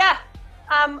yes, yeah.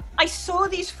 I saw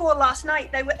these 4 last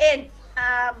night. They were in.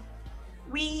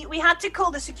 We had to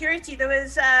call the security. There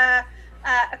was a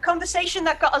conversation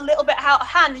that got a little bit out of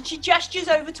hand," and she gestures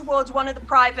over towards one of the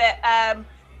private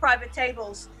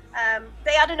tables.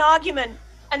 They had an argument,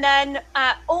 and then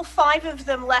all 5 of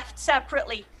them left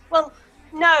separately. Well,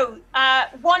 no,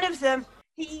 one of them,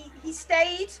 he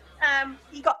stayed.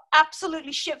 He got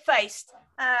absolutely shit-faced.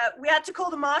 We had to call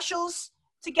the marshals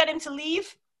to get him to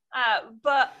leave,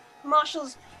 but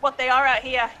marshals, what they are out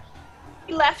here,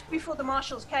 he left before the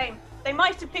marshals came. They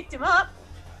might have picked him up.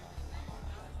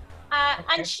 Okay.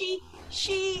 And she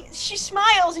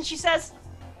smiles and she says,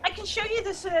 "I can show you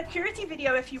the security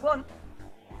video if you want."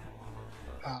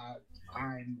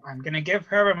 I'm gonna give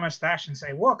her a mustache and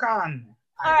say, "Walk on."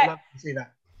 All I'd love to see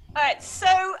that. All right.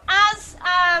 So as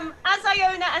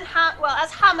Iona and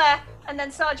as Hammer and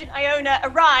then Sergeant Iona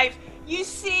arrive, you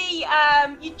see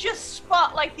you just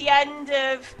spot the end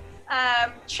of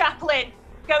Chaplin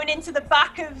going into the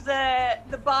back of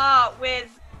the bar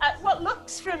with what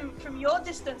looks from your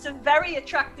distance a very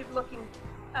attractive looking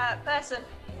person.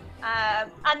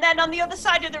 And then on the other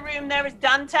side of the room there is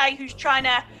Dante, who's trying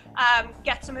to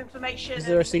get some information. Is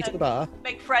there a seat at the bar?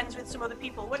 Make friends with some other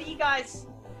people. What are you guys?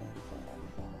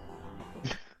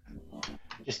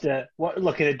 Just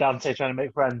looking at Dante trying to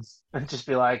make friends and just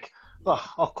be like,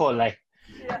 "Oh, Corley."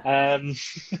 Yeah.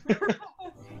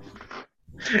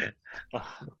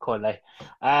 Corley.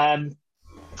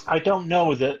 I don't know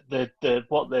what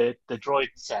the droid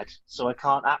said, so I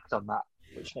can't act on that.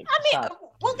 Which makes me sad.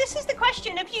 Well, this is the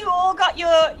question. Have you all got your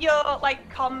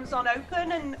comms on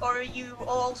open, or are you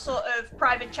all sort of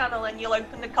private channel and you'll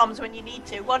open the comms when you need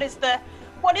to? What is the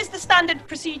standard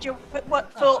procedure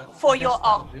for your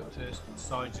op? Up to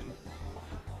Sergeant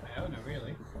Iona,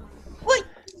 really. Well,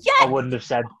 yeah. I wouldn't have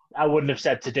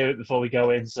said to do it before we go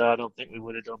in, so I don't think we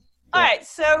would have done. All right,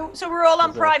 so we're all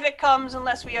on private comms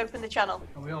unless we open the channel.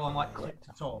 Are we all on click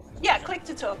to talk? Yeah, click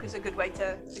to talk is a good way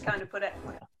to kind of put it.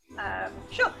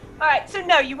 Sure. All right, so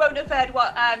no, you won't have heard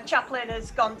what Chaplin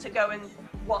has gone to go and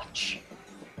watch.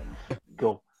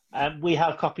 Cool. We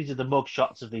have copies of the mug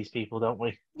shots of these people, don't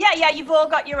we? Yeah, you've all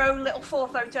got your own little 4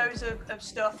 photos of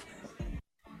stuff.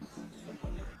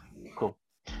 Cool.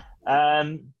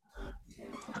 What's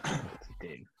he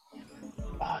doing?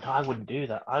 Oh, no, I wouldn't do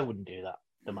that.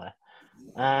 Am I?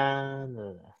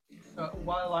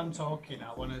 While I'm talking,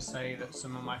 I want to say that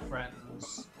some of my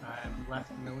friends left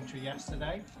the military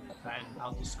yesterday, and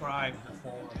I'll describe the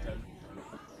 4 of them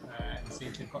and see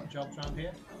if they've got jobs around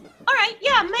here. All right,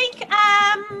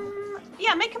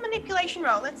 make a manipulation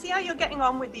roll. Let's see how you're getting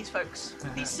on with these folks,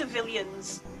 these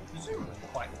civilians. Presumably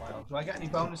quite well. Do I get any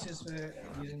bonuses for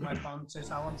using my banter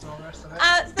talent or the rest of it?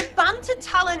 The banter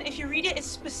talent, if you read it, is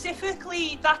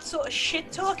specifically that sort of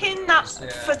shit talking that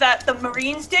for the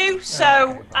Marines do.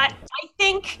 So Okay. I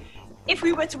think if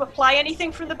we were to apply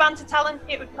anything from the banter talent,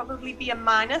 it would probably be a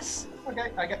minus.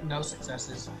 Okay, I get no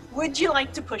successes. Would you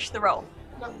like to push the roll?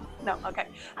 No. No, okay.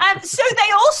 So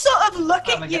they all sort of look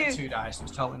I at only you. get 2 dice, so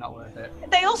it's totally not worth it.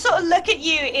 They all sort of look at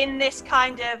you in this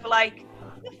kind of like,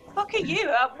 "What the fuck are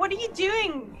you? What are you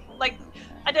doing?" Like,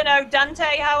 I don't know,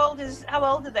 Dante. How old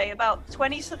are they? About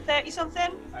 20, 30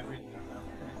 something. I really don't know.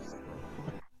 It's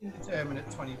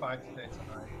indeterminate 25 to 39.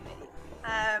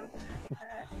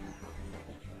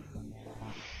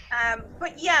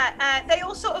 But yeah, they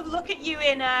all sort of look at you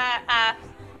in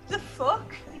the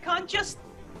fuck? You can't just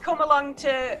come along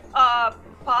to our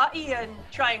party and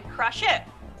try and crash it.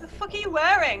 The fuck are you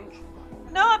wearing?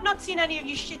 No, I've not seen any of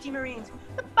you shitty Marines.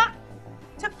 Get back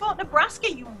to Fort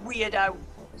Nebraska, you weirdo.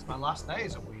 It's my last day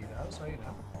as a weirdo, so you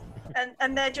know.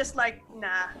 And they're just like,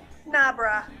 nah,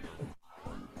 bruh,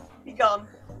 be gone,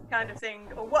 kind of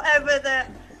thing, or whatever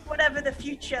the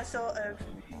future sort of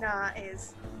nah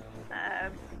is.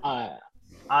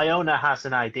 Iona has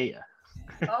an idea.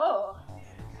 Oh.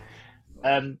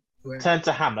 Turn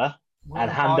to Hammer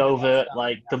and hand over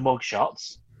like the mug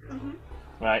shots,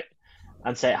 right?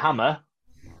 And say, Hammer,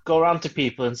 go around to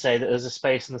people and say that there's a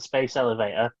space in the space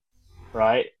elevator,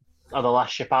 right, on the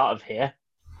last ship out of here.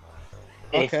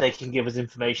 Okay. If they can give us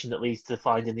information that leads to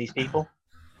finding these people.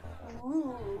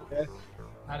 Ooh.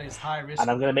 That is high risk.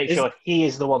 And I'm going to make sure he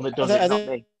is the one that does it, not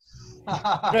me.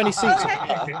 Are there any seats?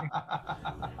 Okay.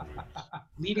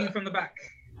 Leading from the back.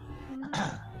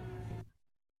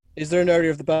 Is there an area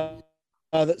of the bar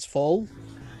that's full?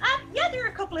 Yeah, there are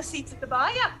a couple of seats at the bar,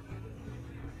 yeah.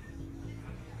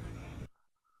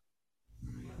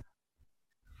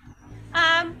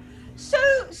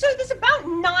 So there's about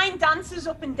 9 dancers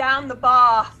up and down the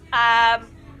bar.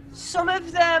 Some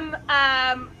of them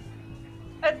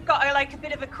have got like a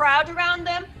bit of a crowd around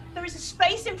them. There is a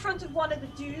space in front of one of the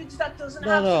dudes that doesn't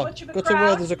have too much of a Go crowd. to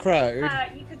where there's a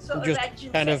crowd. You could sort and of just edge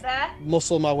and kind sit of there.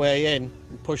 muscle my way in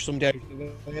and push them down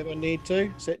if I need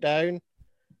to. Sit down.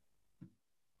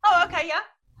 Oh, okay, yeah.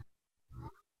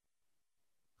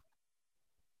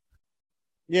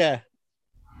 Yeah.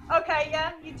 Okay,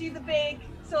 yeah. You do the big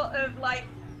sort of like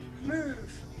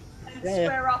move and Yeah.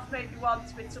 square off maybe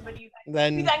once with somebody.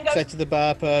 Then, You then go- say to the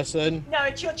bar person, No,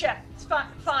 it's your check. It's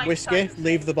fine. whiskey, Fine.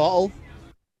 leave the bottle.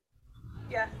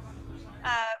 Yeah.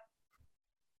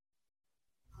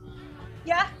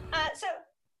 Yeah.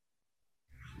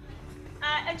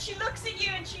 And she looks at you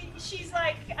and she's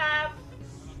like, I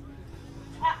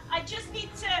just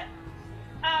need to.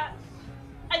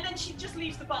 And then she just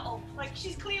leaves the bottle. Like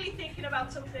she's clearly thinking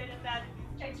about something and then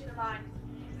changing her mind.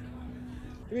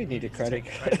 Do we need a credit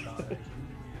Credit card? card,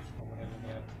 or whatever,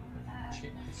 yeah.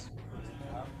 Chips.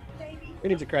 Maybe. We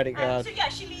need a credit card. So yeah,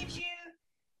 she leaves you.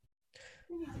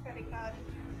 Who needs a credit card?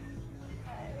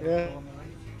 Yeah.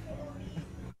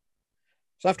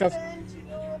 So after I've Turn to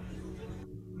your-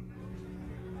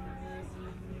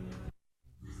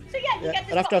 So yeah, you Yeah, get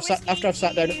this and after bottle of I've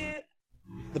sat down- whiskey,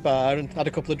 the bar and had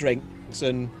a couple of drinks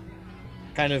and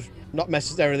kind of not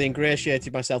necessarily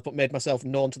ingratiated myself, but made myself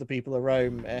known to the people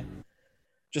around me.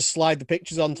 Just slide the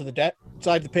pictures onto the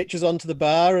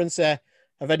bar and say,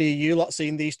 "Have any of you lot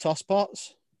seen these toss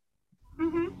pots?"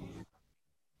 Mhm.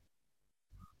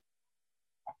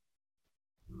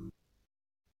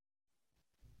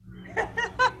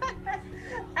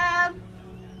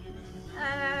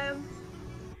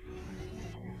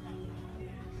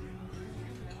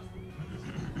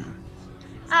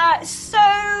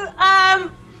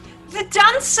 The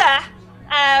dancer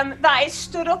that is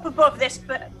stood up above this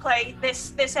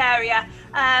area.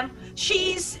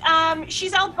 She's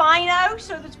albino,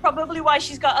 so that's probably why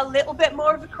she's got a little bit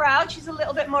more of a crowd. She's a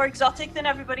little bit more exotic than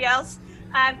everybody else.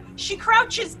 She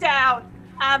crouches down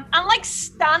and like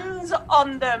stands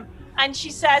on them, and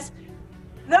she says,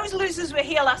 "Those losers were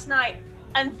here last night,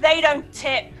 and they don't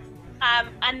tip."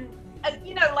 And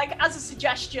you know, like as a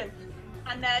suggestion,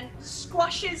 and then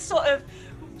squashes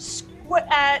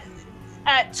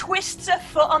twists her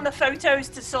foot on the photos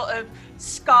to sort of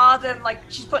scar them, like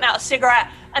she's putting out a cigarette,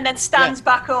 and then stands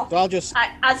back up. So I'll just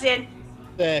as in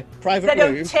the private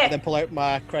room, and then pull out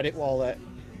my credit wallet.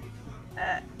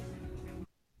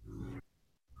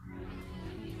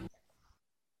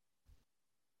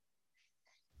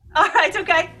 All right,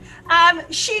 okay.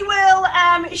 She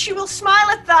will smile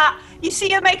at that. You see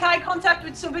her make eye contact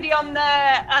with somebody on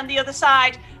the other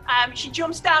side. She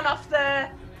jumps down off the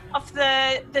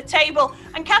table,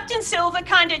 and Captain Silver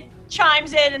kind of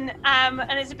chimes in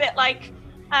and is a bit like,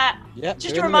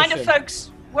 just a reminder,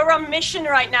 folks, we're on mission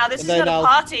right now. This is not a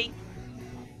party.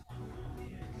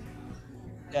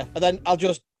 Yeah, and then I'll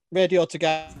just radio to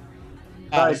Gaz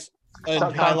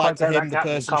and highlight to him the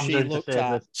person she looked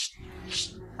at.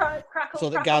 So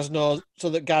that Gaz knows, so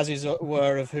that Gaz is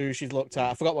aware of who she's looked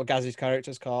at. I forgot what Gaz's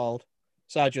character's called.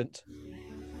 Sergeant.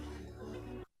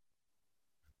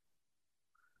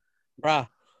 Bra.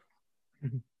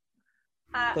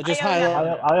 So just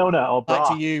highlight Iona or Bra.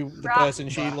 to you the person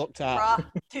she looked at. Bra,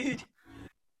 dude.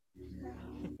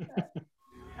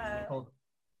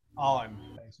 Arm,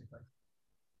 basically.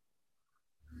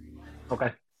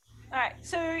 Okay. All right,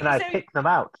 so Can I pick them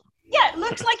out? Yeah, it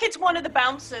looks like it's one of the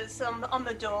bouncers on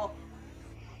the door.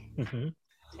 Mm-hmm.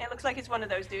 It looks like it's one of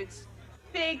those dudes.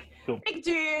 Big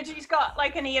dude. He's got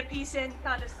like an earpiece in,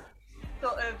 kind of,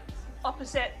 sort of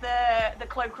opposite the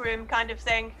cloakroom kind of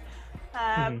thing.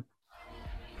 In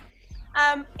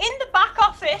the back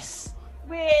office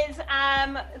with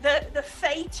the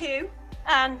Fae 2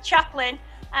 and Chaplain.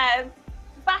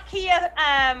 Back here,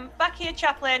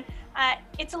 Chaplain.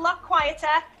 It's a lot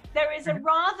quieter. There is a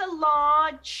rather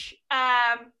large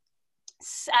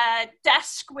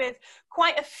desk with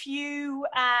quite a few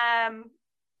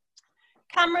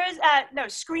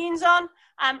screens on,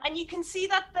 and you can see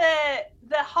that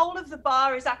the whole of the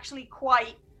bar is actually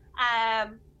quite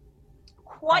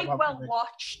well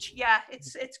watched. Yeah,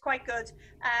 it's quite good.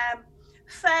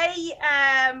 Faye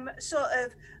sort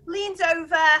of leans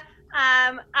over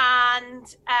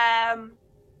and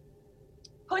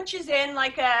punches in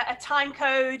like a time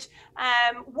code.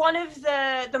 One of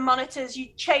the monitors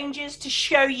changes to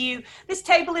show you this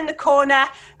table in the corner.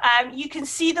 You can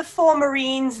see the 4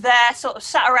 Marines there sort of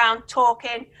sat around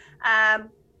talking.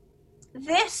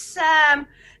 This, let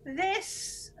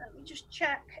me just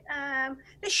check.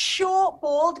 This short,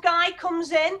 bald guy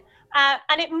comes in,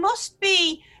 and it must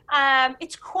be,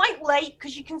 it's quite late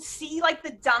because you can see like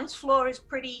the dance floor is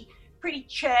pretty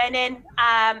churning.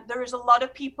 There is a lot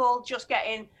of people just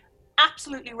getting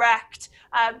absolutely wrecked.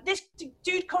 This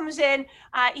dude comes in,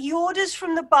 he orders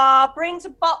from the bar, brings a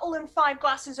bottle and 5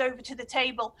 glasses over to the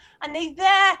table, and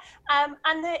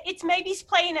it's maybe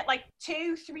playing at like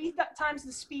 2-3 times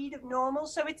the speed of normal,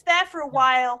 so it's there for a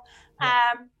while.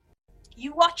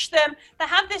 You watch them, they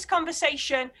have this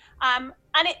conversation, and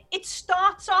it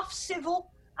starts off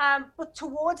civil, but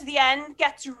towards the end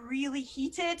gets really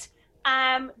heated.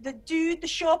 The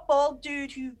short bald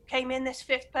dude who came in, this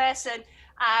 5th person,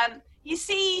 you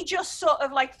see he just sort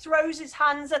of like throws his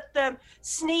hands at them,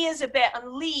 sneers a bit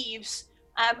and leaves.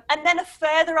 And then a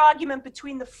further argument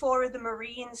between the 4 of the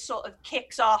Marines sort of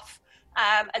kicks off,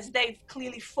 as they've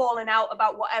clearly fallen out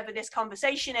about whatever this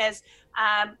conversation is.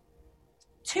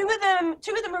 Two of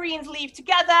the Marines leave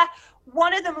together,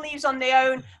 one of them leaves on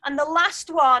their own, and the last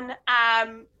one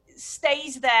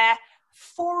stays there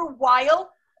for a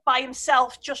while by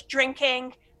himself, just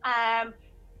drinking.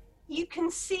 You can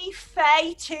see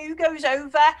Faye too goes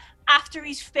over after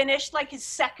he's finished like his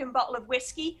 2nd bottle of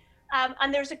whiskey,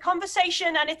 and there's a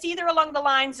conversation, and it's either along the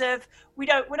lines of we're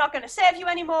not going to serve you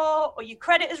anymore, or your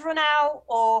credit has run out,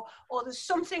 or there's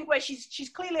something where she's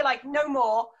clearly like no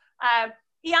more.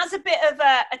 He has a bit of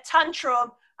a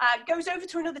tantrum, goes over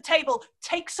to another table,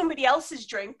 takes somebody else's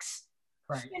drinks,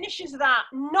 finishes that,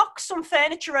 knocks some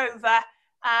furniture over.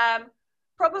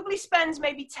 Probably spends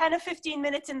maybe 10 or 15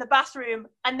 minutes in the bathroom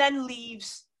and then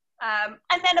leaves. And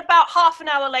then about half an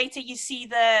hour later, you see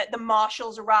the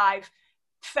marshals arrive.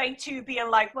 Faye 2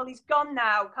 being like, well, he's gone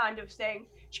now, kind of thing.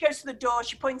 She goes to the door,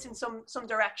 she points in some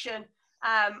direction,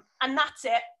 and that's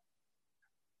it.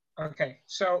 Okay,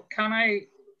 so can I,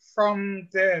 from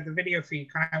the video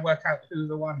feed, can I work out who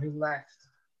the one who left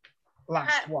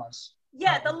last was?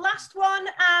 Yeah, the last one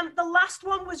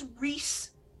was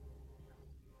Reese.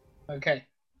 Okay.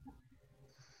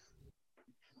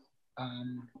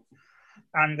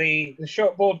 And the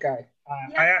short board guy,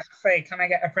 I asked Faye, can I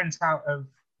get a printout of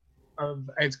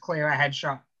as clear a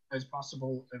headshot as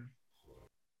possible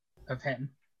of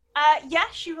him? Yeah,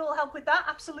 she will help with that,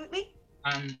 absolutely.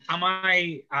 Am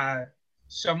I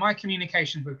So my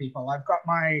communications with people, I've got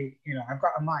I've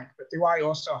got a mic, but do I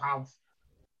also have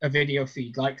a video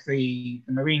feed like the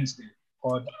Marines do?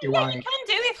 Or do I? You can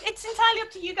do. It's entirely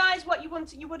up to you guys what you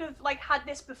want. You would have had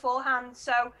this beforehand.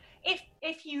 So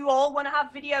if you all want to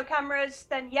have video cameras,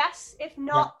 then yes. If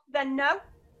not, then no.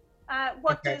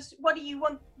 What do you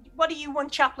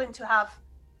want Chaplain to have?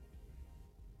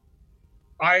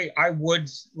 I would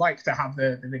like to have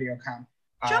the video cam.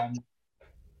 Sure.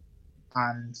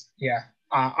 And yeah,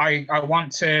 I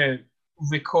want to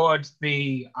record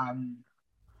the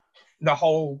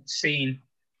whole scene.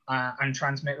 And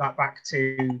transmit that back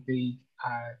to the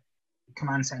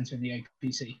command center in the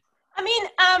APC. I mean,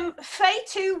 Faye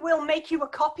too will make you a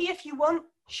copy if you want.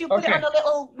 She'll put it on a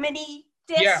little mini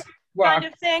disc kind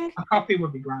of thing. A copy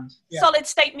would be grand. Yeah. Solid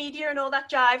state media and all that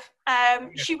jive.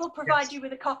 She will provide you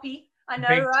with a copy. I know,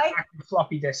 big right?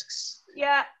 Floppy disks.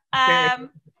 Yeah.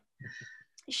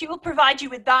 She will provide you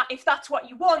with that if that's what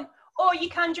you want, or you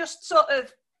can just sort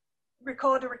of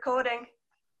record a recording.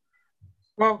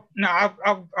 Well, no,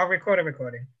 I'll record a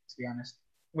recording, to be honest.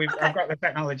 I've got the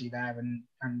technology there and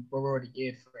we're already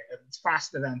geared for it. It's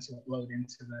faster than to upload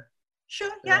into the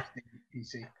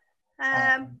PC.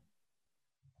 All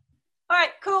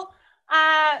right, cool.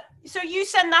 So you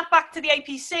send that back to the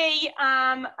APC,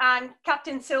 and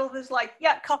Captain Silver's like,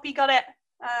 yeah, copy, got it.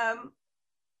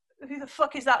 Who the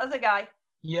fuck is that other guy?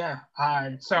 Yeah,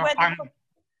 so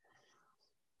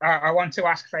I want to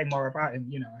ask Faye more about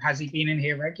him. Has he been in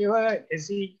here regular? Is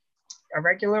he a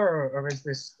regular, or is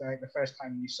this the first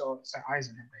time you set eyes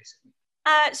on him, basically?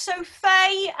 So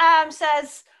Faye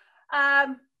says,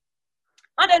 I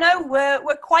don't know.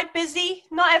 We're quite busy.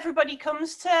 Not everybody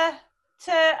comes to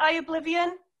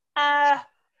iOblivion. I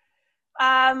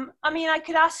mean, I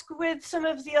could ask with some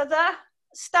of the other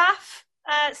staff,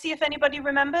 see if anybody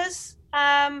remembers,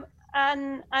 and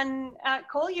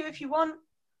call you if you want.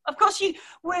 Of course, we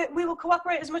will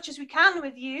cooperate as much as we can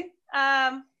with you.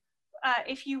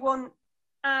 If you want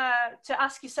to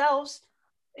ask yourselves,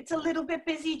 it's a little bit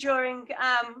busy during,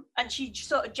 and she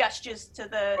sort of gestures to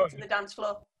the dance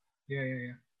floor.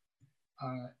 Yeah.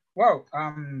 Well,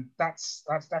 that's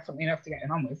definitely enough to get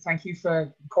on with. Thank you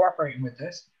for cooperating with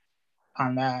this.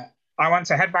 And I want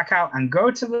to head back out and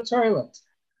go to the toilet.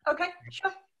 Okay,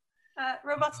 sure.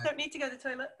 Robots don't need to go to the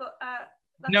toilet, but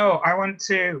no, I want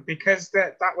to, because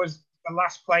that was the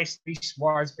last place Reese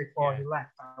was before he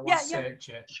left. I want to search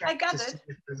it. I gathered. To see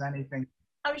if there's anything.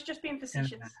 I was just being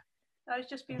facetious.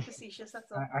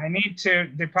 That's all. I need to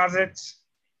deposit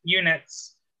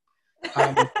units.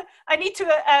 I need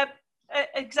to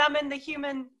examine the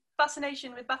human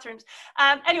fascination with bathrooms.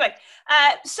 Anyway,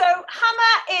 so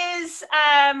Hammer is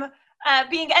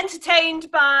being entertained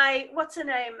by, what's her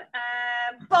name?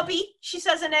 Bobby, she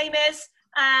says her name is.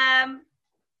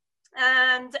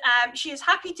 And she is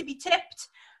happy to be tipped.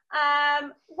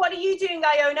 What are you doing,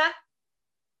 Iona?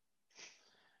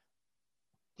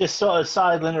 Just sort of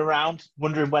sidling around,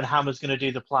 wondering when Hammer's going to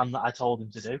do the plan that I told him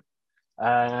to do.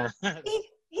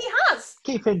 He has.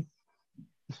 Keep him.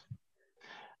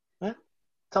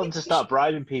 Tell him to start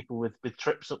bribing people with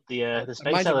trips up the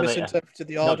space elevator. Misinterpreted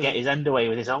the order. Not get his end away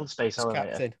with his own space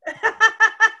elevator.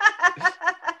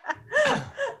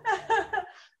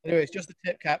 Anyway, it's just the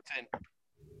tip, Captain.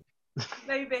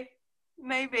 Maybe.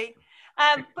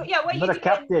 But yeah, what are you doing? Not a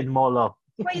captain, Molo.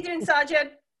 What are you doing,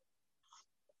 Sergeant?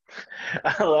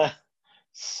 I'll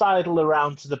sidle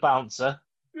around to the bouncer.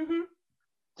 Mm-hmm.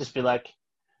 Just be like,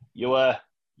 you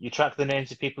track the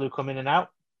names of people who come in and out?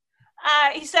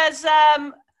 He says,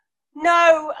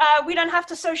 no, we don't have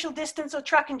to social distance or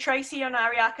track and trace here on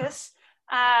Ariakas.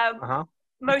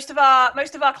 Most of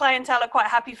our clientele are quite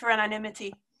happy for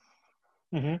anonymity.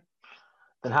 Mm-hmm.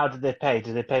 Then how did they pay?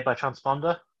 Did they pay by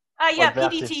transponder? Yeah,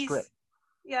 PDTs.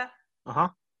 Yeah. Uh-huh.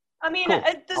 I mean,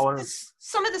 cool.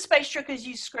 some of the space truckers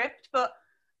use script, but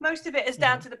most of it is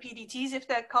down to the PDTs if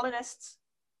they're colonists.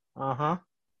 Uh-huh.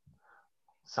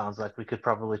 Sounds like we could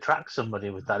probably track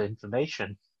somebody with that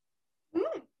information.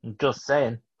 I'm just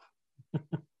saying.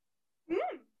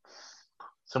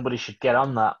 Somebody should get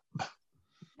on that.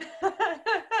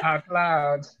 Out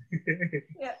loud.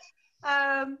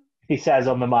 Yeah. He says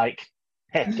on the mic,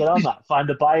 hey, get on that. Find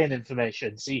the buy-in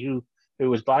information. See who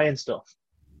was buying stuff.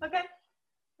 Okay.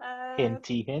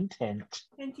 Hinty, hint, hint.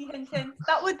 Hinty, hint, hint.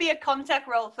 That would be a contact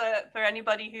role for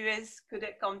anybody who is good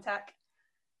at contact.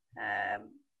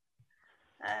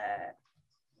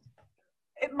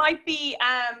 It might be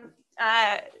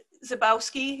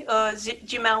Zabowski or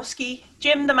Jimowski.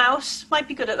 Jim the Mouse might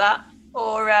be good at that.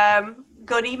 Or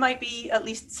Gunny might be at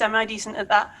least semi-decent at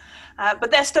that. But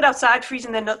they're stood outside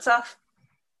freezing their nuts off.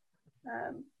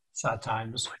 Sad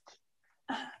times.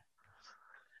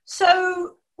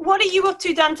 So, what are you up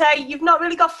to, Dante? You've not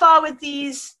really got far with the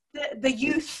youth.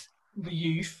 The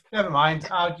youth. Never mind.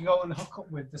 I'll go and hook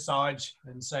up with the Sarge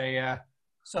and say,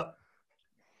 so.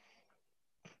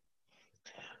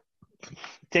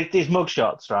 Take these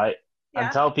mugshots, right? Yeah.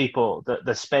 And tell people that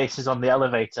the space is on the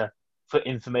elevator for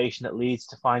information that leads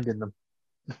to finding them.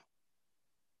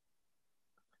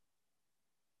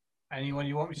 Anyone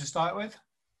you want me to start with?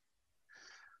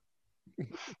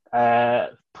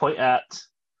 Point at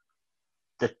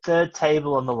the third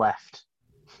table on the left.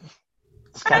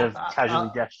 Just kind of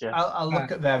casually gesture. I'll look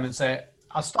at them and say,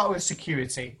 I'll start with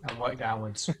security and work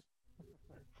downwards.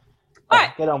 All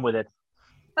right. Get on with it.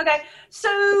 Okay,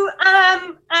 so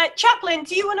Chaplain,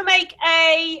 do you want to make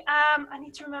a? I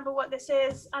need to remember what this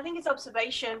is. I think it's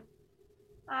observation.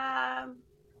 Yeah,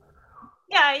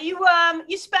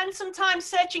 you spend some time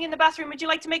searching in the bathroom. Would you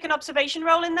like to make an observation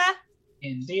roll in there?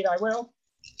 Indeed, I will.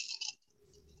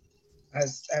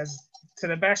 As to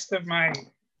the best of my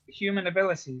human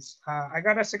abilities, I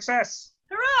got a success.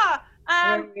 Hurrah!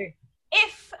 Hooray.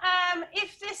 If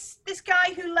this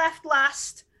guy who left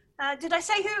last, did I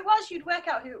say who it was? You'd work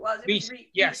out who it was. It Reese. was Reese.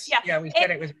 Yes. Yeah, we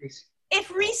said it was Reese. If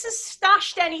Reese has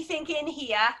stashed anything in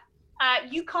here,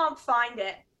 you can't find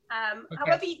it. Okay.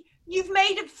 However, you've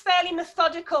made a fairly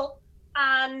methodical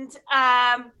and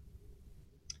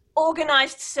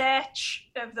organized search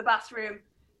of the bathroom.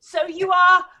 So you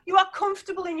are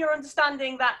comfortable in your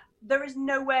understanding that there is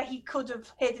nowhere he could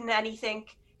have hidden anything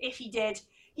if he did.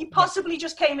 He possibly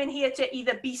just came in here to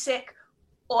either be sick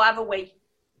or have a wee.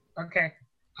 Okay.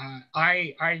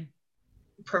 I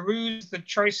peruse the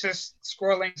choicest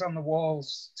scrawlings on the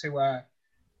walls to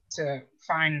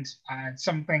find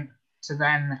something to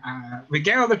then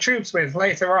regale the troops with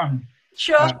later on.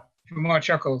 Sure. For more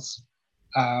chuckles.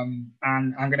 And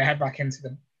I'm going to head back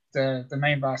into the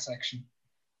main bar section.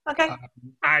 Okay.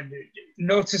 I'm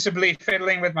noticeably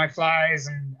fiddling with my flies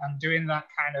and I'm doing that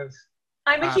kind of...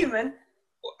 I'm a human.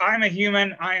 I'm a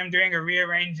human. I am doing a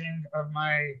rearranging of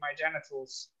my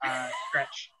genitals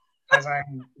stretch as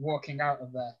I'm walking out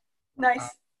of there. Nice.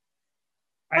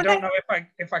 I don't know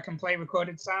if I can play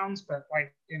recorded sounds, but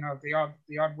like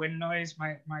the odd wind noise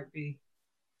might be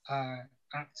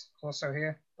apt also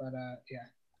here. But yeah.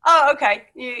 Oh, okay.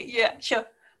 Yeah, sure.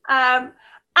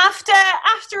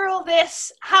 After all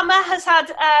this, Hammer has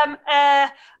had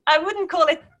I wouldn't call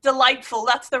it delightful.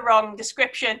 That's the wrong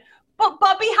description. But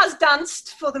Bobby has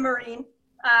danced for the Marine,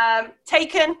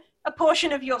 taken a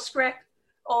portion of your script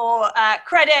or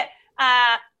credit.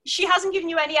 She hasn't given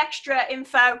you any extra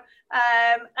info.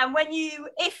 And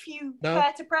if you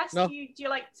care to press, do you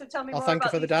like to tell me more about I'll thank her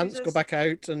for the dance, users? go back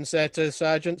out and say to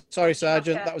Sergeant, sorry,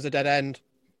 Sergeant, Okay. that was a dead end.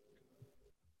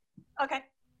 Okay.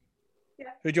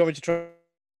 Yeah. Who do you want me to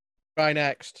try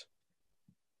next?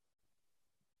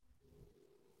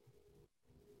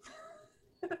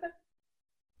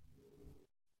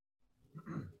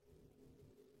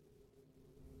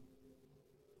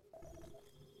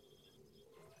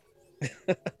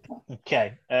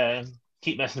 Okay.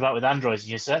 Keep messing about with androids, and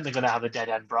you're certainly going to have a dead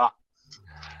end bra.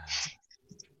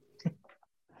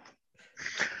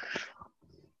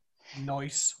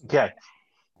 Nice. Okay.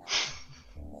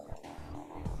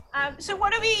 So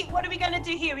what are we going to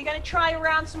do here? Are we going to try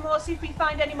around some more, see if we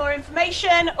find any more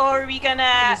information, or are we going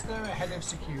to... Is there a head of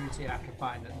security I can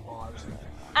find at the bar or something?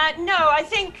 No, I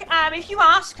think if you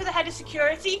ask for the head of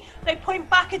security, they point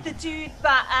back at the dude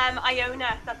that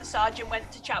Iona, that the sergeant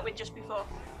went to chat with just before.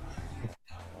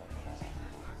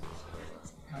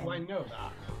 Do I know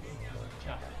that?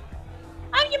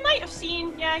 You might have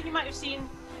seen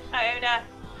Iona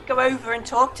go over and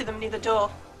talk to them near the door.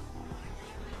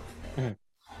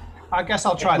 I guess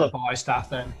I'll try the bar staff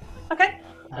then. Okay.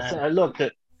 Look,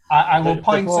 I will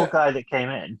point the poor to... guy that came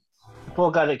in. The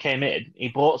poor guy that came in, he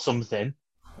bought something,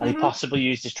 and he possibly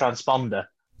used his transponder.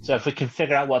 So if we can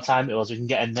figure out what time it was, we can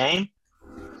get a name,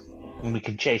 and we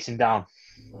can chase him down.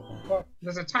 Well,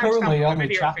 there's a timestamp Currently, on the only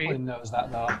video Chaplain feed. knows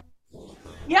that though.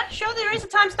 Yeah, sure. There is a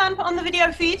timestamp on the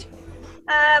video feed.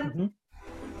 I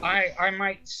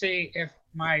might see if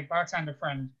my bartender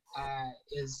friend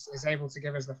is able to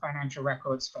give us the financial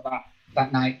records for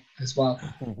that night as well,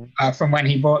 from when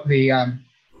he bought the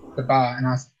bar and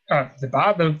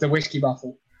the whiskey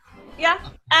bottle. Yeah.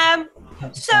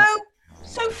 So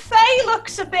Faye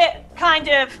looks a bit kind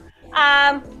of.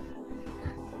 I'm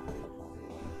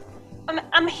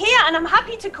here and I'm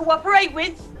happy to cooperate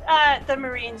with the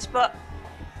Marines, but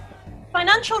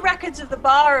financial records of the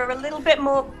bar are a little bit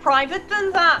more private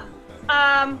than that.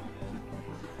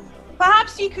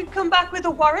 Perhaps you could come back with a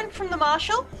warrant from the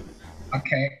marshal?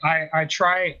 Okay, I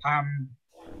try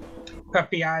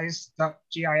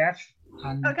puppyeyes.gif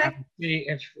and, Okay. and see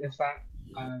if that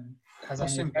has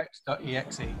any effect.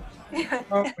 Simbics.exe.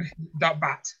 Oh,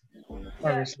 .bat,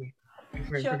 obviously. If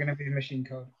we're Sure. going to be machine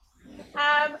code.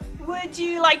 Would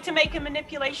you like to make a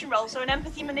manipulation roll? So an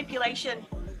empathy manipulation.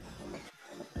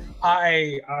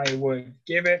 I would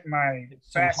give it my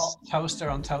Some best hot toaster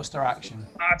on toaster action.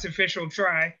 artificial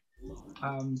try.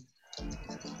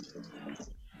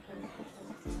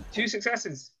 2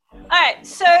 successes. All right.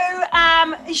 So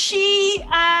she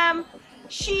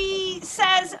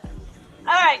says,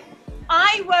 "All right,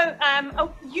 I won't.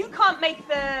 Oh, you can't make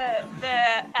the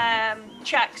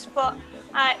checks, but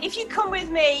if you come with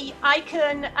me, I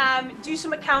can do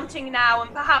some accounting now,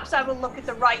 and perhaps I will look at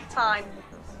the right time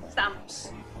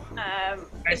stamps.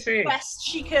 I see. Best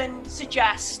she can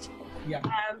suggest. Yeah.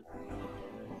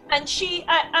 And she,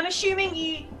 I'm assuming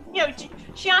you know.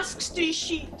 She asks, do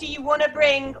you want to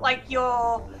bring like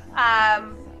your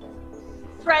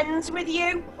friends with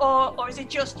you, or is it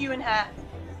just you and her?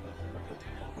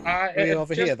 Can we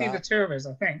overhear just be that? the 2 of us,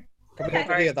 I think. Can we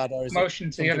overhear that, or is Motion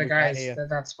it to the other something we can't guys hear? that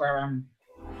that's where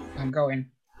I'm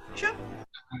going. Sure.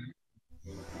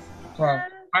 Well,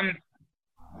 I'm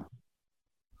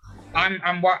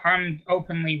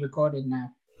openly recorded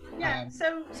now. Yeah.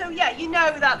 So yeah, you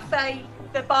know that Faye,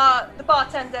 the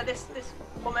bartender, this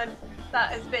woman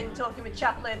that has been talking with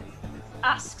Chaplin,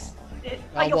 asks,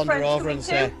 "Are I'll your wander friends over coming and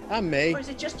say, too? "And me." Or is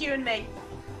it just you and me?"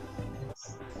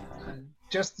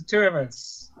 Just the 2 of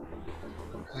us.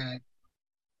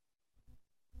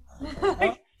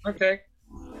 Oh, okay.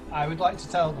 I would like to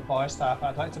tell the bar staff,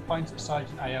 I'd like to point at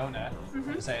Sergeant Iona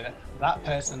and say that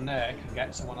person there can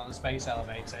get someone on the space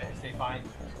elevator if they find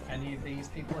any of these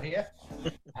people here.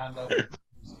 Hand over.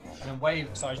 And then wave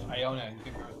at Sergeant Iona and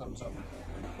give her a thumbs up.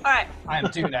 All right. I am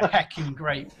doing a hecking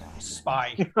great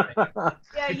spy.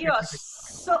 Yeah, you are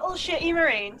subtle shitty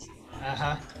Marines.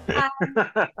 Uh-huh.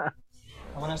 Um,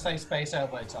 And when I say space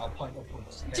elevator, I'll point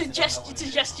upwards. to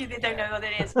gesture they don't know what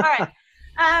it is. All right.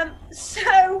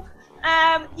 So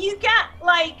you get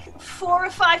like 4 or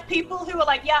 5 people who are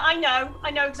like, yeah, I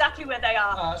know exactly where they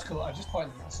are. Oh, that's cool. I just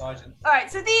pointed at the sergeant. All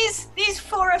right. So these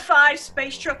 4 or 5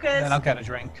 space truckers Then I'll get a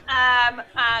drink.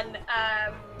 and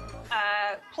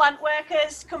plant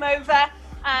workers come over,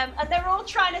 and they're all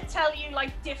trying to tell you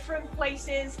like different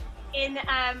places in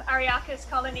Ariaka's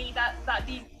colony that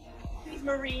these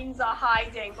Marines are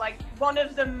hiding. Like one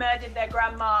of them murdered their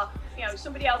grandma. You know,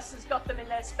 somebody else has got them in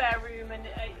their spare room and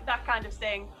that kind of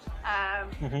thing.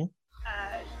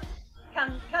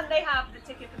 Can they have the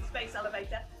ticket for the space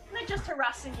elevator? And they're just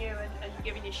harassing you and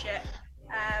giving you shit.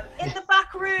 In the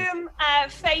back room,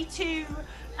 Faye 2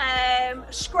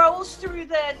 scrolls through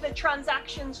the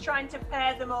transactions, trying to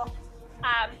pair them up.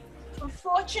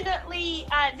 Unfortunately,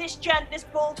 this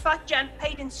bald fat gent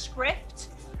paid in script.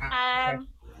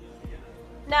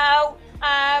 Now,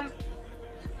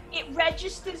 it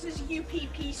registers as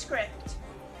UPP script.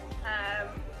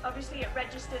 Obviously, it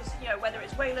registers, you know, whether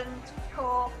it's Wayland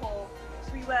Corp or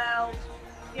Three World,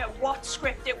 you know, what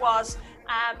script it was.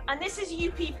 And this is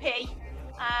UPP,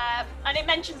 and it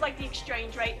mentions like the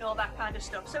exchange rate and all that kind of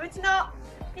stuff. So it's not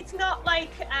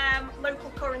like local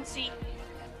currency.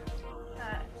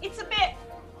 It's a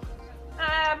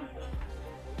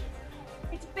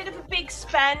bit of a big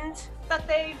spend that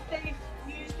they've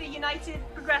used the United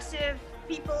Progressive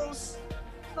People's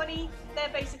money. They're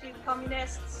basically the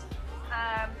communists.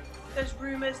 There's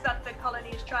rumors that the colony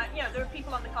is trying, you know, there are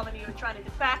people on the colony who are trying to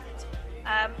defect,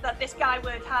 that this guy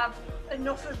would have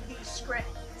enough of these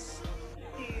scripts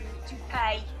to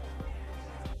pay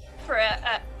for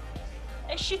a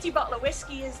shitty bottle of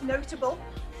whiskey is notable.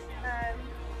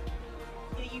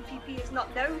 The UPP is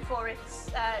not known for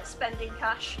its spending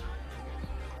cash.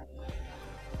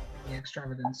 The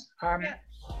extravagance. Yeah.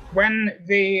 When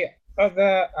the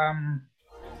other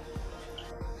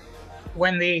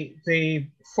when the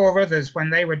 4 others, when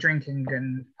they were drinking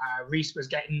and Reese was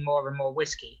getting more and more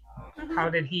whiskey, how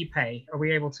did he pay? Are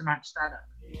we able to match that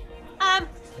up?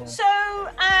 So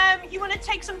you want to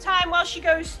take some time while she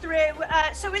goes through.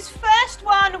 So his first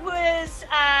one was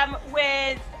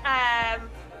with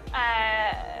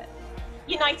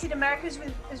United Americas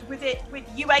with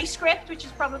UA script, which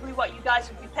is probably what you guys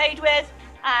would be paid with.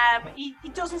 He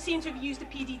doesn't seem to have used a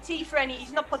PDT for any.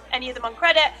 He's not put any of them on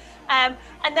credit. And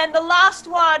then the last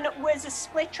one was a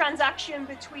split transaction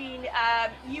between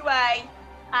UA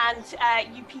and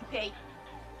UPP.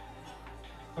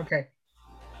 Okay.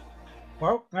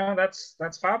 Well, no, that's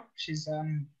fab. She's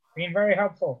been very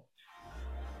helpful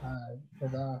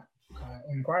with our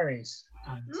inquiries.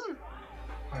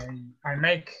 And I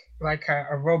make like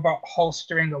a robot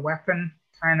holstering a weapon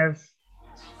kind of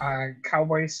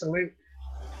cowboy salute.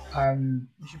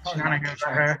 shenanigans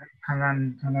at her,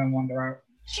 and then wander out.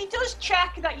 She does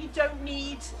check that you don't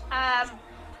need,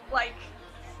 like,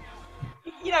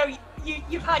 you know,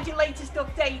 you've had your latest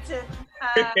update and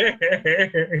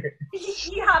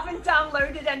you haven't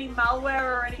downloaded any malware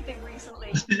or anything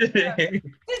recently. Do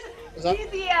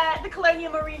the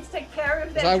Colonial Marines take care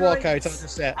of their As I walk droids? out, I just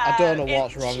say, I don't know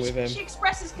what's wrong with him. She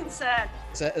expresses concern.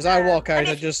 So, as I walk out,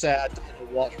 I just say, I don't know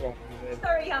what's wrong with him.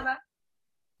 Sorry, Hammer.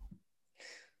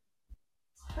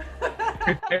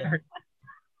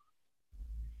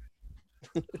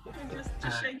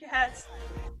 just shake your head.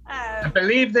 I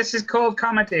believe this is called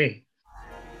comedy.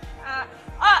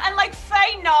 And like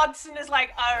Faye nods and is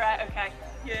like, all right, okay,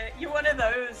 you're one of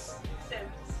those Sims.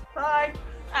 Fine.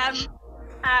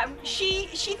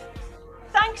 She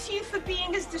thanks you for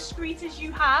being as discreet as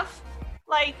you have.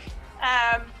 Like,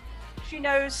 she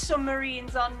knows some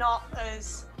Marines are not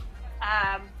as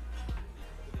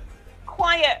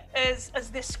quiet as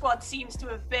this squad seems to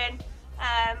have been.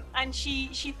 And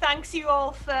she thanks you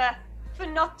all for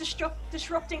not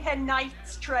disrupting her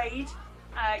night's trade.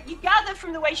 You gather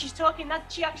from the way she's talking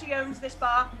that she actually owns this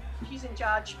bar. She's in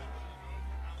charge.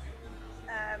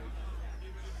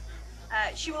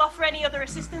 She will offer any other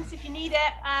assistance if you need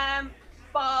it,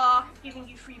 bar giving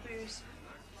you free booze.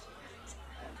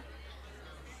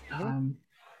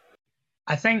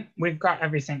 I think we've got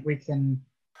everything we can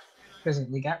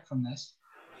physically get from this.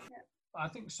 I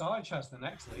think Sarge has the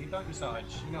next lead, don't you, Sarge?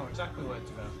 You know exactly where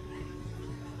to go.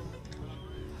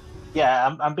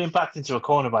 Yeah, I'm being backed into a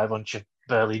corner by a bunch of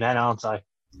burly men, aren't I?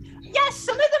 Yes,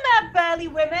 some of them are burly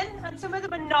women, and some of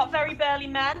them are not very burly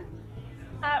men.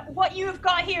 What you have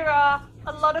got here are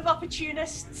a lot of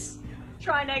opportunists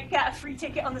trying to get a free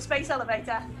ticket on the space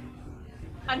elevator.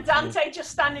 And Dante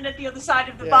just standing at the other side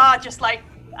of the bar, just like,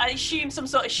 I assume some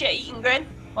sort of shit-eating grin.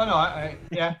 Oh no,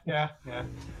 yeah.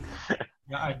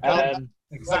 I don't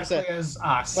exactly like I said, as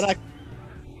asked. When I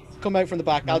come out from the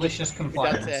back, I'll Malicious just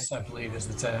compliance, I believe is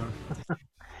the term.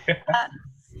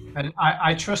 And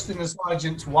I trust in the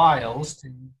sergeant's wiles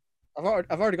to. I've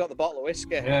already got the bottle of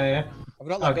whiskey. Yeah. I've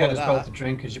got I'll that. get us both a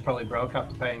drink because you probably broke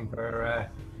after paying for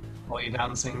all your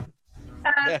dancing.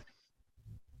 Yeah.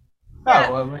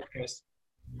 Oh, well, in which case,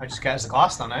 I just get us a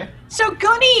glass then, eh? So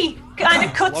Gunny kind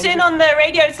of cuts in on the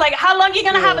radio. It's like, how long are you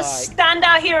going to have us stand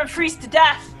out here and freeze to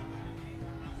death?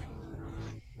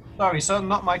 Sorry, son,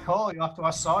 not my call. You have to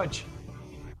ask Sarge.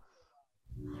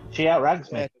 She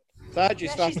outranks me. Sarge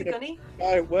is Yeah, she's faster. a Gunny.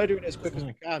 We're doing it as quick as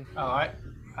we can. All right.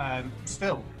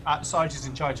 Still, Sarge is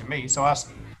in charge of me, so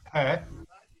ask her.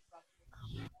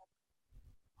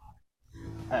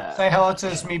 Say hello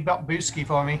to Smee Booski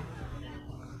for me.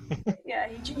 Yeah,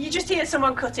 you just hear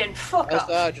someone cut in. Fuck off.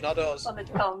 Sarge, not us. On the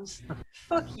comms.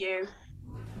 Fuck you.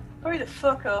 Hurry the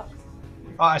fuck up.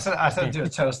 Oh, I said do a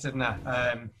toast, didn't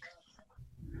I?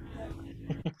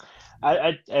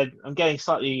 I'm getting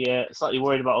slightly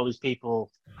worried about all these people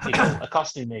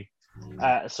accosting me.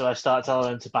 So I start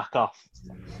telling them to back off.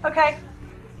 Okay.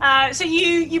 So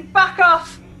you back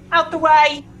off out the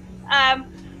way.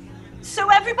 So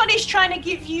everybody's trying to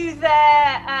give you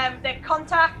their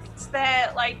contacts,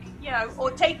 their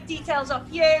or take details off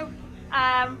you.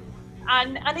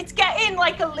 And it's getting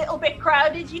like a little bit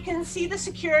crowded. You can see the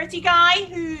security guy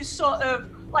who's sort of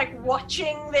like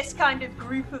watching this kind of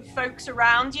group of folks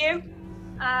around you.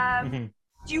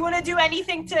 Do you want to do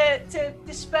anything to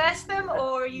disperse them,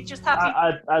 or are you just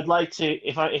happy? I'd like to.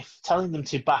 If telling them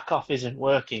to back off isn't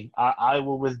working, I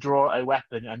will withdraw a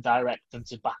weapon and direct them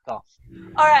to back off.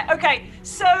 All right. Okay.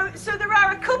 So there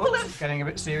are a couple of getting a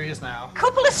bit serious now.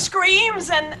 Couple of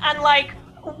screams and like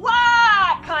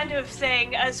wah kind of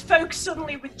thing as folks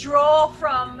suddenly withdraw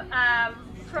from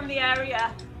the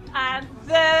area, and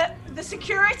the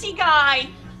security guy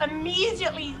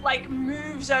immediately like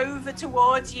moves over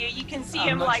towards you. You can see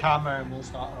him like hammer, and we'll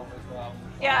start over as well.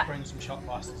 I'll bring some shot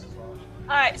blasters as well.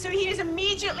 All right, so he is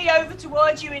immediately over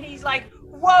towards you, and he's like,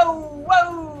 "Whoa,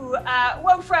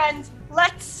 friend,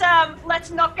 let's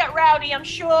not get rowdy. I'm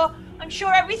sure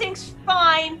everything's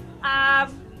fine.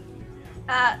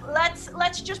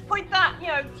 Let's just point that,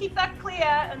 keep that clear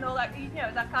and all that,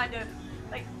 that kind of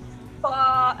like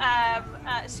bar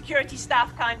security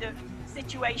staff kind of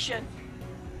situation."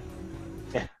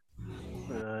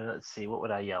 Let's see, what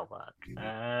would I yell back?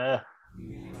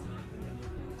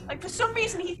 Like, for some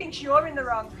reason, he thinks you're in the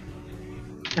wrong.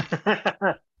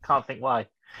 Can't think why.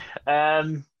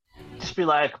 Just be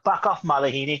like, back off,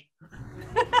 Malahini.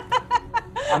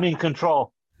 I'm in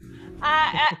control.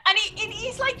 And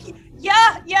he's like,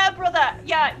 yeah, brother,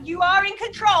 yeah, you are in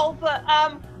control, but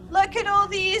look at all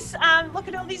these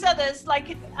others.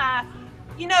 Like,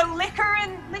 you know, liquor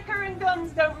and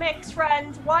guns don't mix,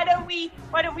 friend. Why don't we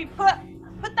put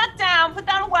that down, put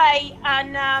that away,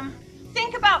 and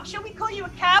think about, shall we call you a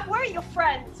cab? Where are your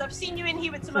friends? I've seen you in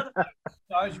here with some other people.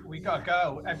 Guys, we gotta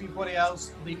go. Everybody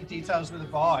else, leave your details with the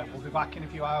bar. We'll be back in a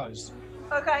few hours.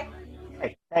 Okay.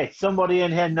 Hey, somebody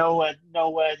in here know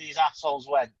where these assholes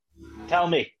went. Tell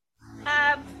me.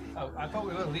 Oh, I thought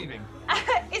we were leaving.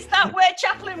 Is that where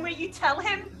Chaplain, where you tell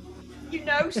him you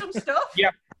know some stuff?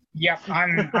 Yep.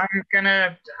 I'm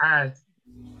gonna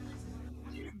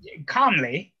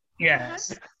calmly,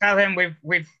 yes, tell him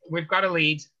we've got a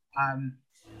lead.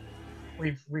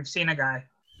 We've seen a guy.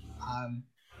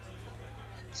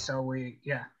 So we're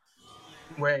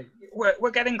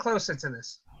getting closer to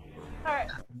this. All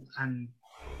right. And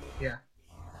yeah,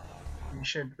 we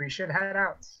should head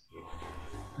out.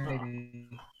 Maybe.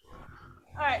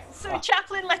 All right. So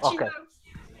Chaplain lets you know,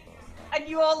 and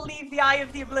you all leave the Eye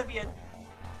of the Oblivion.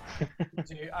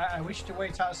 I wish to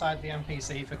wait outside the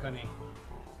NPC for Gunny.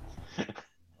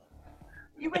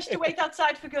 You wish to wait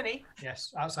outside for Gunny?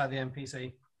 Yes, outside the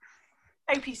NPC.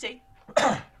 APC.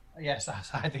 Yes,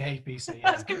 outside the APC.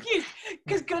 I was confused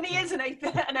because Gunny is an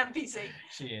NPC.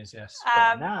 She is, yes.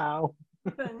 Now.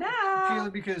 For now. Purely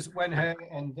because when her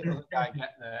and the other guy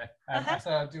get there, I thought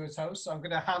I'd do a toast, so I'm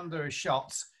going to hand her a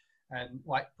shot and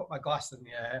like put my glass in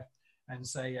the air and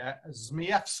say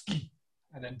Zmievsky,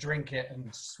 and then drink it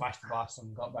and smash the glass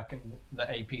and got back in the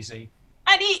APC.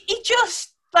 And he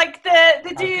just, like the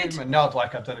dude... I give him a nod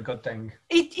like I've done a good thing.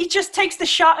 He just takes the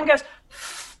shot and goes,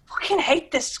 fucking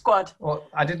hate this squad. Well,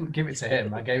 I didn't give it to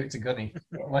him. I gave it to Gunny.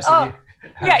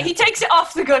 Yeah, he takes it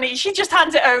off the Gunny. She just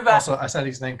hands it over. Also, I said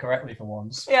his name correctly for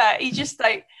once. Yeah, he just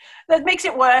like... That makes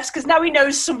it worse because now he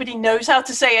knows somebody knows how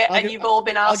to say it you've all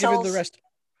been arseholes. I'll give him the rest.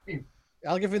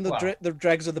 I'll give him the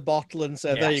dregs of the bottle and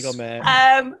say, there you go, mate.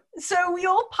 So we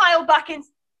all pile back in...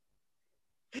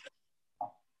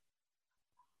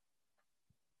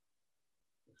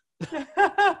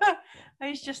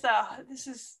 He's just,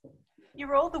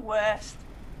 you're all the worst.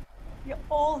 You're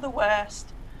all the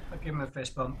worst. I'll give him a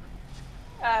fist bump.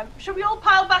 Shall we all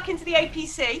pile back into the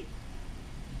APC?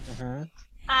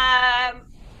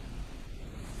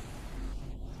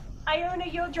 Iona,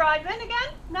 you're driving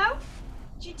again? No?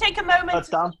 Should you take a moment?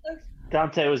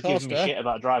 Dante was giving me shit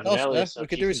about driving earlier. So we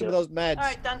could do some of those meds. All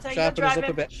right, Dante, sharpen you're us driving. up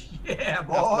a bit. Yeah,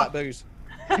 boy. After that booze.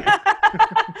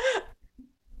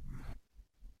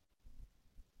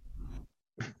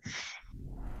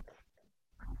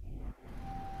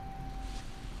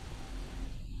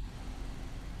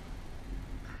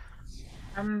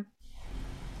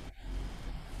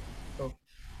 Oh,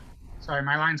 sorry,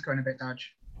 my line's going a bit dodgy.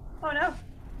 Oh no.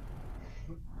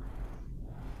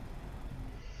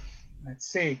 Let's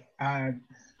see. I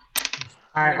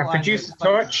produce a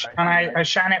torch and I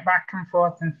shine it back and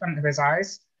forth in front of his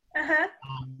eyes.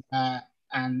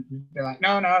 And be like,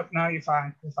 no, you're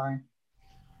fine.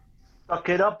 Suck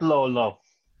it up, Lolo.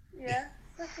 Yeah,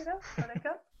 suck it up,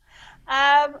 Buttercup.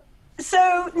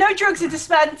 So no drugs are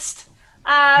dispensed.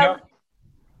 No.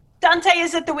 Dante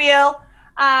is at the wheel.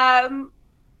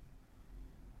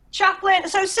 Chaplain.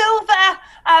 So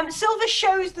Silver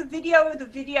shows the video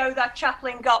that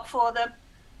Chaplain got for them,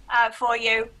 for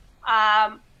you,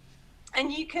 and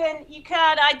you can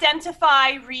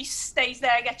identify Reese stays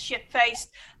there, gets shit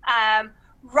faced.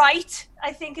 Wright,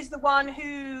 I think, is the one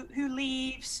who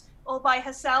leaves all by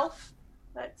herself.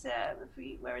 But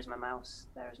where is my mouse?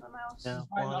 There is my mouse. Don't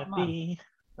wanna be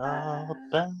all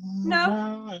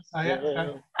no. by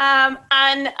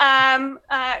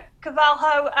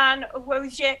Cavalho and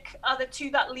Wojcik are the two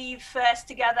that leave first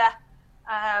together.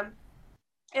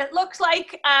 It looks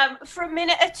like for a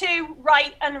minute or two,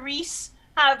 Wright and Reese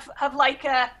have like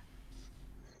a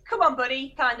 "come on,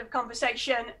 buddy" kind of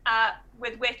conversation,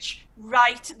 with which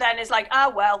Wright then is like, "Ah,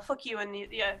 well, fuck you," and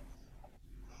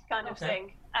kind of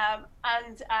thing,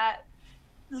 and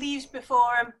leaves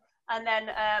before him. And then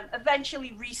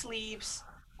eventually Reese leaves.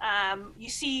 You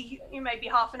see, maybe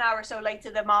half an hour or so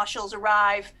later, the marshals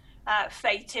arrive.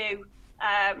 Faye too,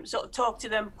 sort of talk to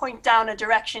them, point down a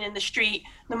direction in the street.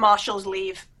 The marshals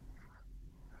leave.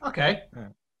 Okay.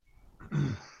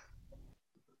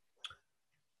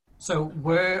 So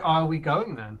where are we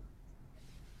going then?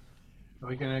 Are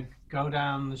we going to go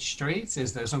down the streets?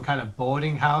 Is there some kind of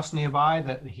boarding house nearby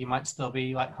that he might still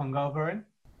be like hungover in?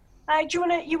 Do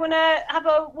you wanna have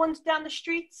a wander down the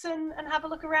streets and have a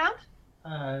look around?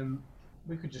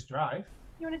 We could just drive.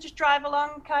 You wanna just drive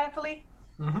along carefully?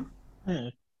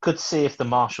 Yeah. Could see if the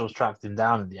marshals tracked him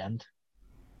down in the end.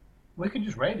 We could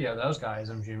just radio those guys,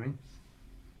 I'm assuming.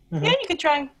 Yeah, you could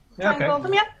try and call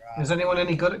them. Yeah. Is anyone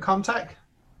any good at contact?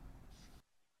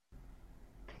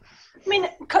 I mean,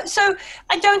 so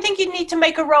I don't think you need to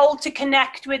make a roll to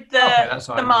connect with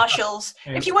the marshals.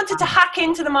 If you wanted to hack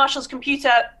into the marshals'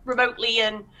 computer remotely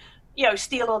and,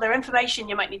 steal all their information,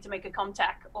 you might need to make a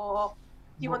contact. Or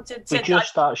you wanted to... If we just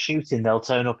start shooting, they'll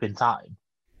turn up in time.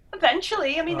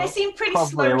 Eventually. I mean, they seem pretty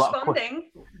slow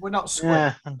responding. We're not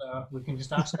squid, so we can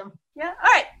just ask them. Yeah,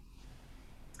 all right.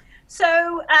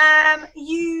 So,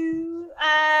 who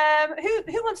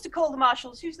wants to call the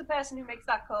marshals? Who's the person who makes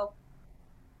that call?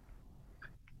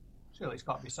 Surely it's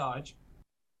got to be Sarge.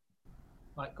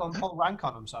 Like, go on, pull rank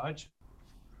on them, Sarge.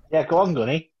 Yeah, go on,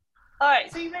 Gunny. All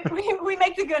right, so we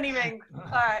make the Gunny ring.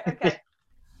 All right, okay.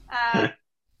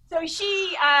 So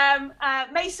she,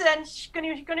 Mason,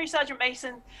 Gunny Sergeant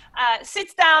Mason,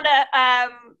 sits down at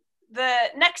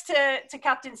next to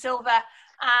Captain Silver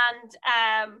and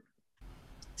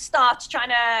starts trying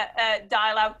to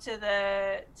dial out to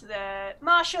the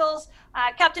marshals.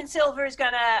 Captain Silver is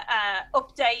going to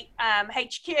update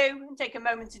HQ and take a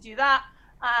moment to do that.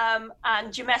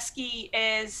 And Zemeski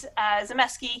is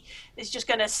just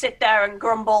going to sit there and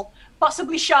grumble,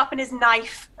 possibly sharpen his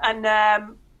knife and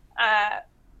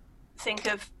think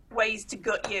of ways to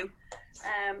gut you.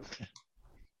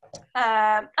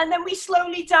 And then we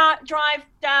slowly drive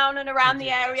down and around the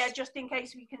area just in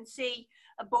case we can see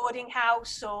a boarding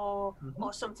house or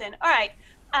something. All right.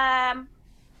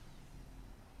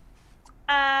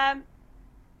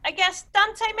 I guess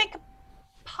Dante, make a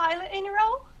piloting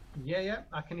roll. Yeah.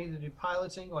 I can either do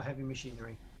piloting or heavy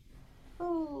machinery.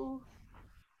 Ooh.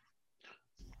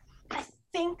 I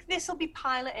think this will be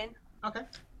piloting. Okay.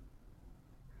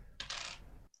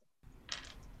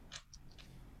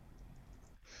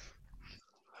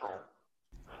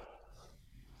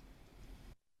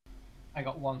 I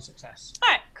got 1 success. All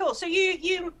right, cool. So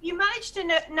you managed to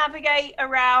navigate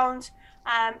around.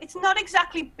 It's not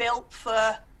exactly built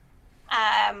for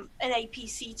an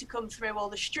APC to come through all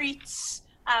the streets,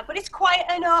 but it's quiet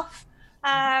enough.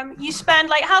 You spend,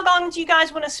 how long do you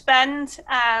guys want to spend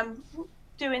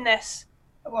doing this?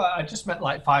 Well, I just meant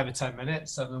 5 or 10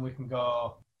 minutes, and then we can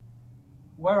go.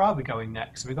 Where are we going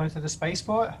next? Are we going to the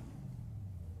spaceport?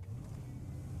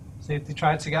 See if they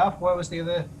tried to get off. Where was the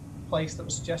other place that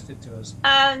was suggested to us?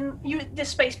 The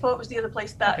spaceport was the other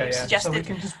place that was suggested. So we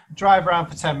can just drive around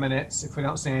for 10 minutes if we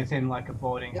don't see anything like a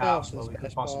boarding house where we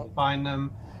could possibly find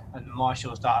them, and the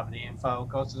marshals don't have any info.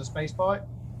 Go to the spaceport.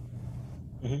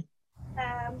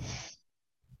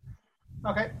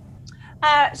 Okay.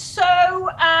 So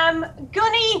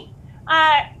Gunny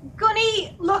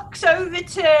looks over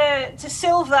to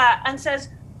Silver and says,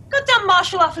 "Goddamn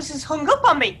marshal officers hung up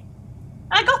on me.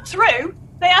 I got through.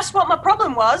 They asked what my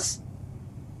problem was.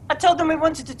 I told them we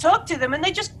wanted to talk to them, and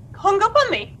they just hung up on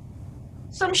me.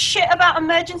 Some shit about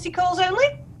emergency calls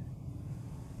only.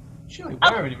 Surely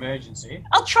we're an emergency.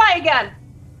 I'll try again."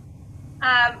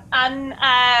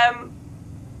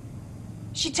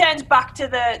 She turns back to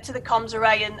the comms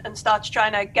array and starts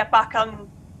trying to get back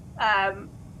on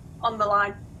the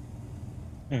line.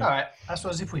 All right. I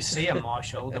suppose if we see a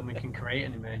marshal, then we can create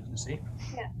an emergency.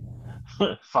 Yeah.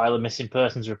 File a missing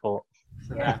persons report.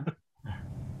 Yeah.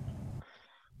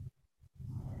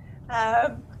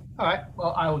 All right.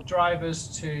 Well, I will drive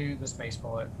us to the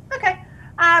spaceport. Okay.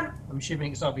 I'm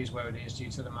assuming it's obvious where it is due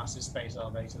to the massive space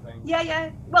elevator thing.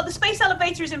 Yeah. Well, the space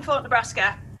elevator is in Fort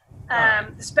Nebraska.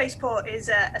 The spaceport is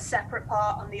a separate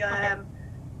part on the.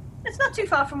 It's not too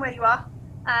far from where you are.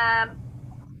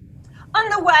 On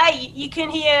the way, you can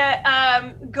hear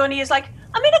Gunny is like,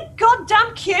 "I'm in a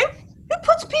goddamn queue. Who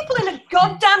puts people in a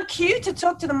goddamn queue to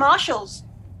talk to the marshals?"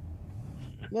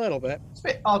 A little bit. It's a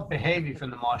bit odd behaviour from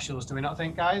the marshals, do we not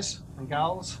think, guys and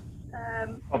gals?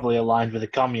 Probably aligned with the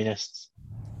communists.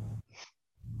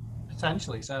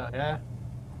 Potentially so, yeah.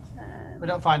 We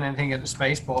don't find anything at the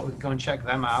spaceport. We can go and check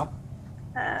them out.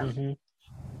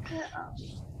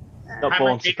 Not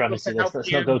born supremacy. Let's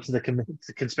not go to the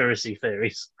conspiracy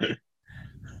theories.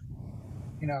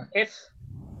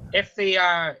 If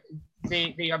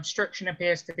the obstruction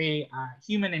appears to be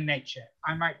human in nature,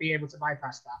 I might be able to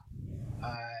bypass that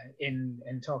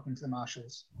in talking to the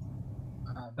marshals.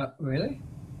 Really?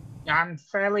 I'm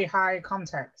fairly high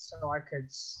contact, so I could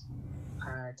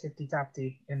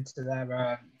tippy-tappy into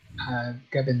their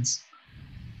gubbins.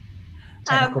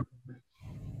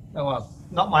 Oh, well,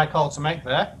 not my call to make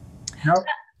there. No,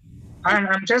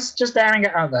 I'm just airing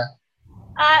it out there.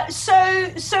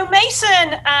 So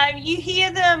Mason, you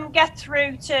hear them get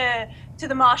through to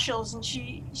the marshals, and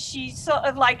she's sort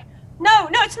of like, no,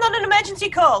 it's not an emergency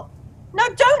call. No,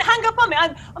 don't hang up on me.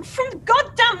 I'm from the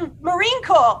goddamn Marine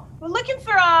Corps. We're looking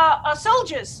for our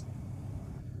soldiers.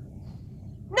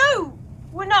 No,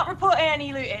 we're not reporting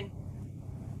any looting.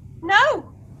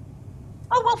 No.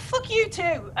 Oh, well, fuck you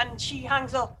too. And she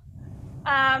hangs up.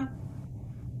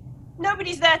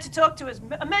 Nobody's there to talk to us.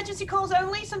 Emergency calls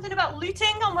only. Something about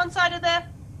looting on one side of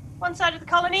the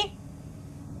colony.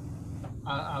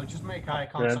 I'll just make eye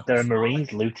contact. There are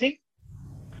Marines looting?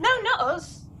 No, not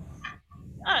us.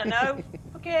 I don't know.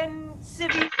 Fucking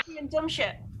civvy and dumb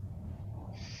shit.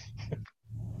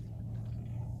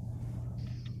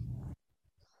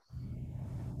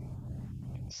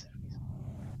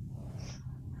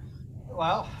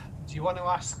 Well, do you want to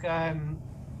ask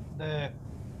the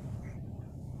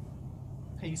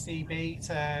PCB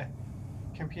to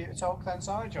computer talk then,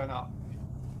 Sarge, or not?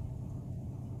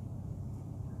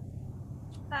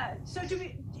 So do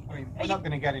we... I mean, we're not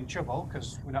going to get in trouble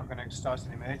because we're not going to start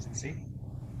an emergency.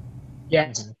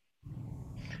 Yes.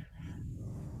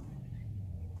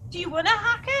 Do you want to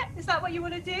hack it? Is that what you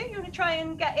want to do? You want to try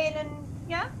and get in and...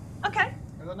 Yeah? Okay.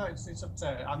 I don't know, it's up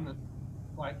to... I'm the...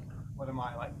 Like, what am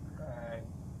I, like...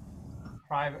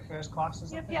 private first class or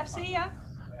something? Yep, yeah.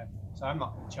 So I'm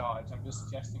not in charge, I'm just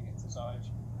suggesting it to Sarge.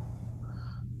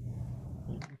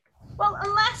 Well,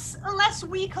 unless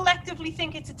we collectively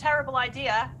think it's a terrible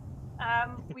idea,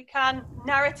 we can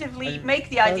narratively make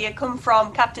the idea come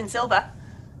from Captain Silver.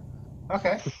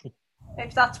 Okay.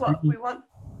 If that's what we want.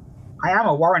 I am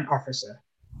a warrant officer.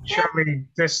 Surely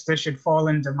this should fall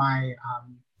under my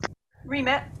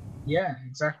remit. Yeah,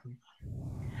 exactly.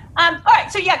 All right,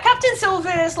 so yeah, Captain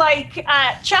Silver's like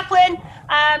chaplain.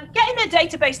 Get in their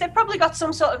database. They've probably got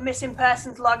some sort of missing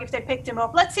persons log if they picked him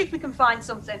up. Let's see if we can find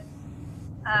something.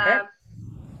 Okay.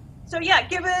 So yeah,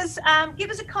 give us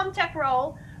a contact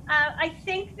roll. I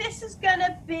think this is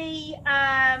gonna be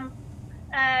a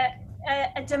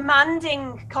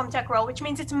demanding contact roll, which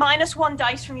means it's -1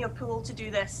 dice from your pool to do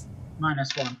this.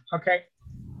 -1. Okay.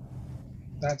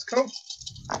 That's cool.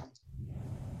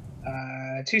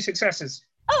 2 successes.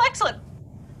 Oh, excellent.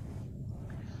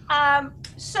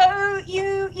 So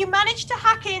you managed to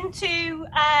hack into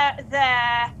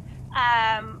their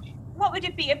what would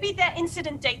it be? It'd be their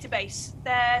incident database.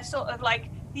 They're sort of like,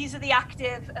 these are the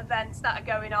active events that are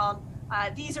going on.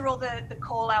 These are all the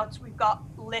call outs we've got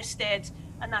listed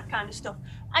and that kind of stuff.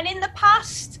 And in the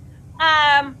past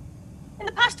 5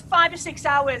 or 6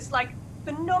 hours, like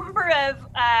the number of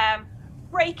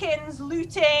break-ins,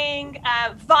 looting,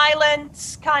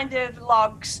 violence kind of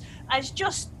logs has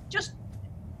just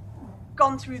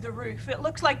gone through the roof. It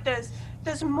looks like there's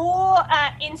more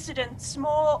incidents,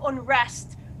 more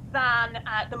unrest than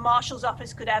the marshal's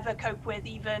office could ever cope with,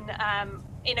 even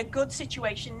in a good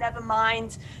situation, never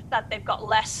mind that they've got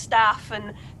less staff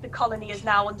and the colony is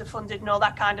now underfunded and all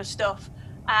that kind of stuff.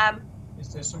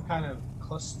 Is there some kind of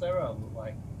cluster or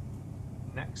like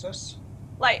nexus?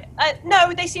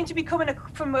 No, they seem to be coming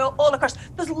from all across.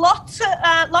 There's lots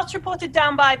reported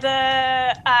down by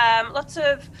the lots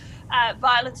of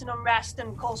violence and unrest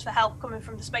and calls for help coming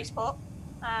from the spaceport.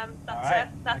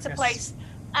 That's a place.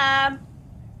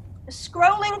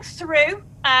 Scrolling through,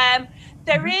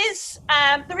 there is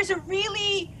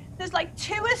there's like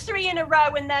 2 or 3 in a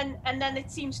row, and then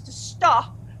it seems to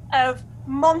stop of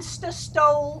monster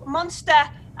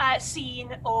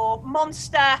scene or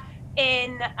monster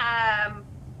in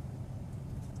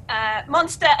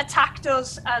monster attacked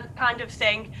us kind of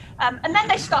thing, and then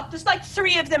they stop. There's like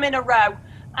 3 of them in a row,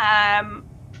 and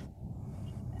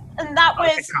that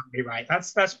was. That can't be right.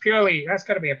 That's got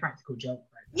to be a practical joke.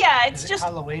 Yeah, it's Is just it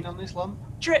Halloween on this lump.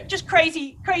 Just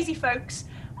crazy folks.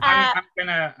 I'm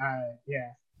gonna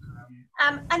yeah.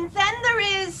 And then there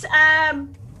is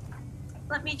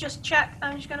let me just check.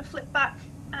 I'm just gonna flip back.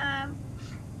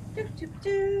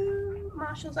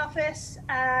 Marshal's office.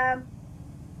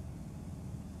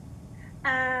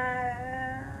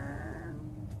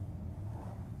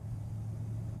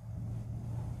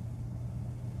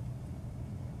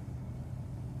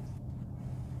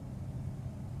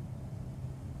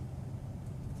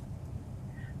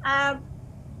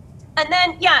 And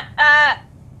then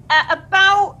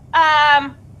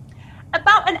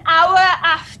about an hour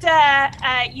after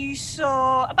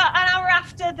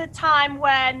the time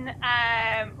when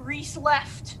Reese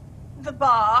left the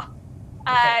bar,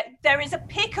 there is a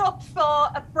pickup for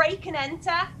a break and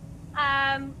enter,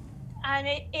 and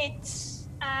it's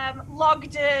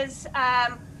logged as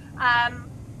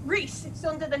Reese. It's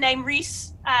under the name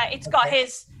Reese. It's got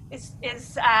his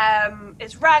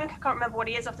rank. I can't remember what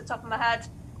he is off the top of my head.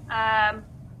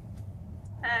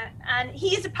 And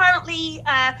he is apparently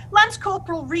Lance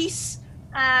Corporal Reese,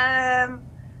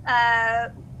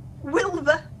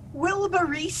 Wilbur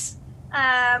Reese,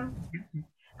 and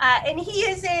he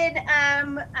is in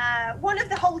one of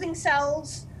the holding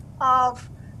cells of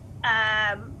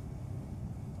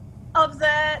of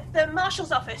the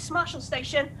marshal's office, marshal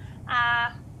station,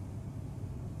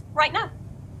 right now.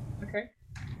 Okay.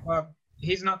 Well,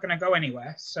 he's not going to go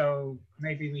anywhere, so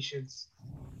maybe we should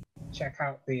check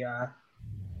out the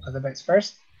other bits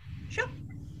first. Sure.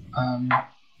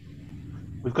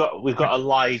 We've got a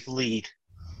live lead.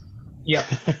 Yep.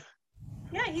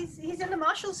 Yeah, he's in the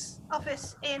marshal's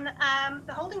office in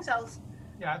the holding cells.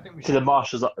 Yeah, I think we to should. the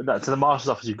marshal's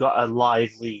office. We've got a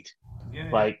live lead. Yeah.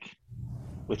 Like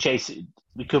we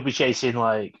could be chasing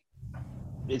like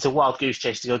it's a wild goose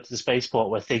chase to go to the spaceport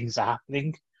where things are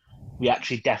happening. We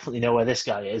actually definitely know where this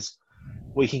guy is.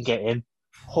 We can get him,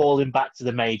 haul him back to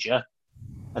the major,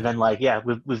 and then like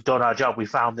we've done our job. We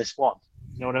found this one.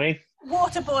 You know what I mean?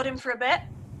 Waterboard him for a bit.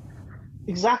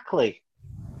 Exactly.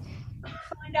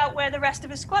 Find out where the rest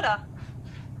of his squad are.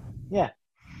 Yeah.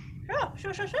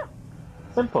 Sure.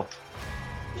 Simple.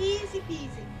 Easy peasy.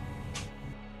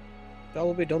 That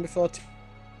will be done before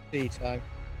tea time.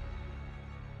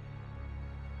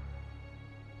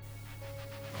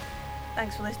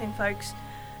 Thanks for listening, folks.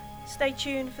 Stay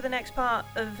tuned for the next part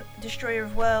of Destroyer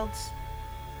of Worlds.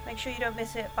 Make sure you don't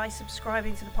miss it by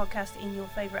subscribing to the podcast in your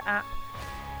favourite app.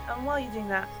 And while you're doing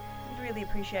that, we'd really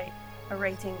appreciate a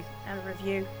rating and a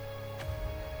review.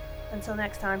 Until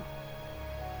next time,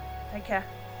 take care.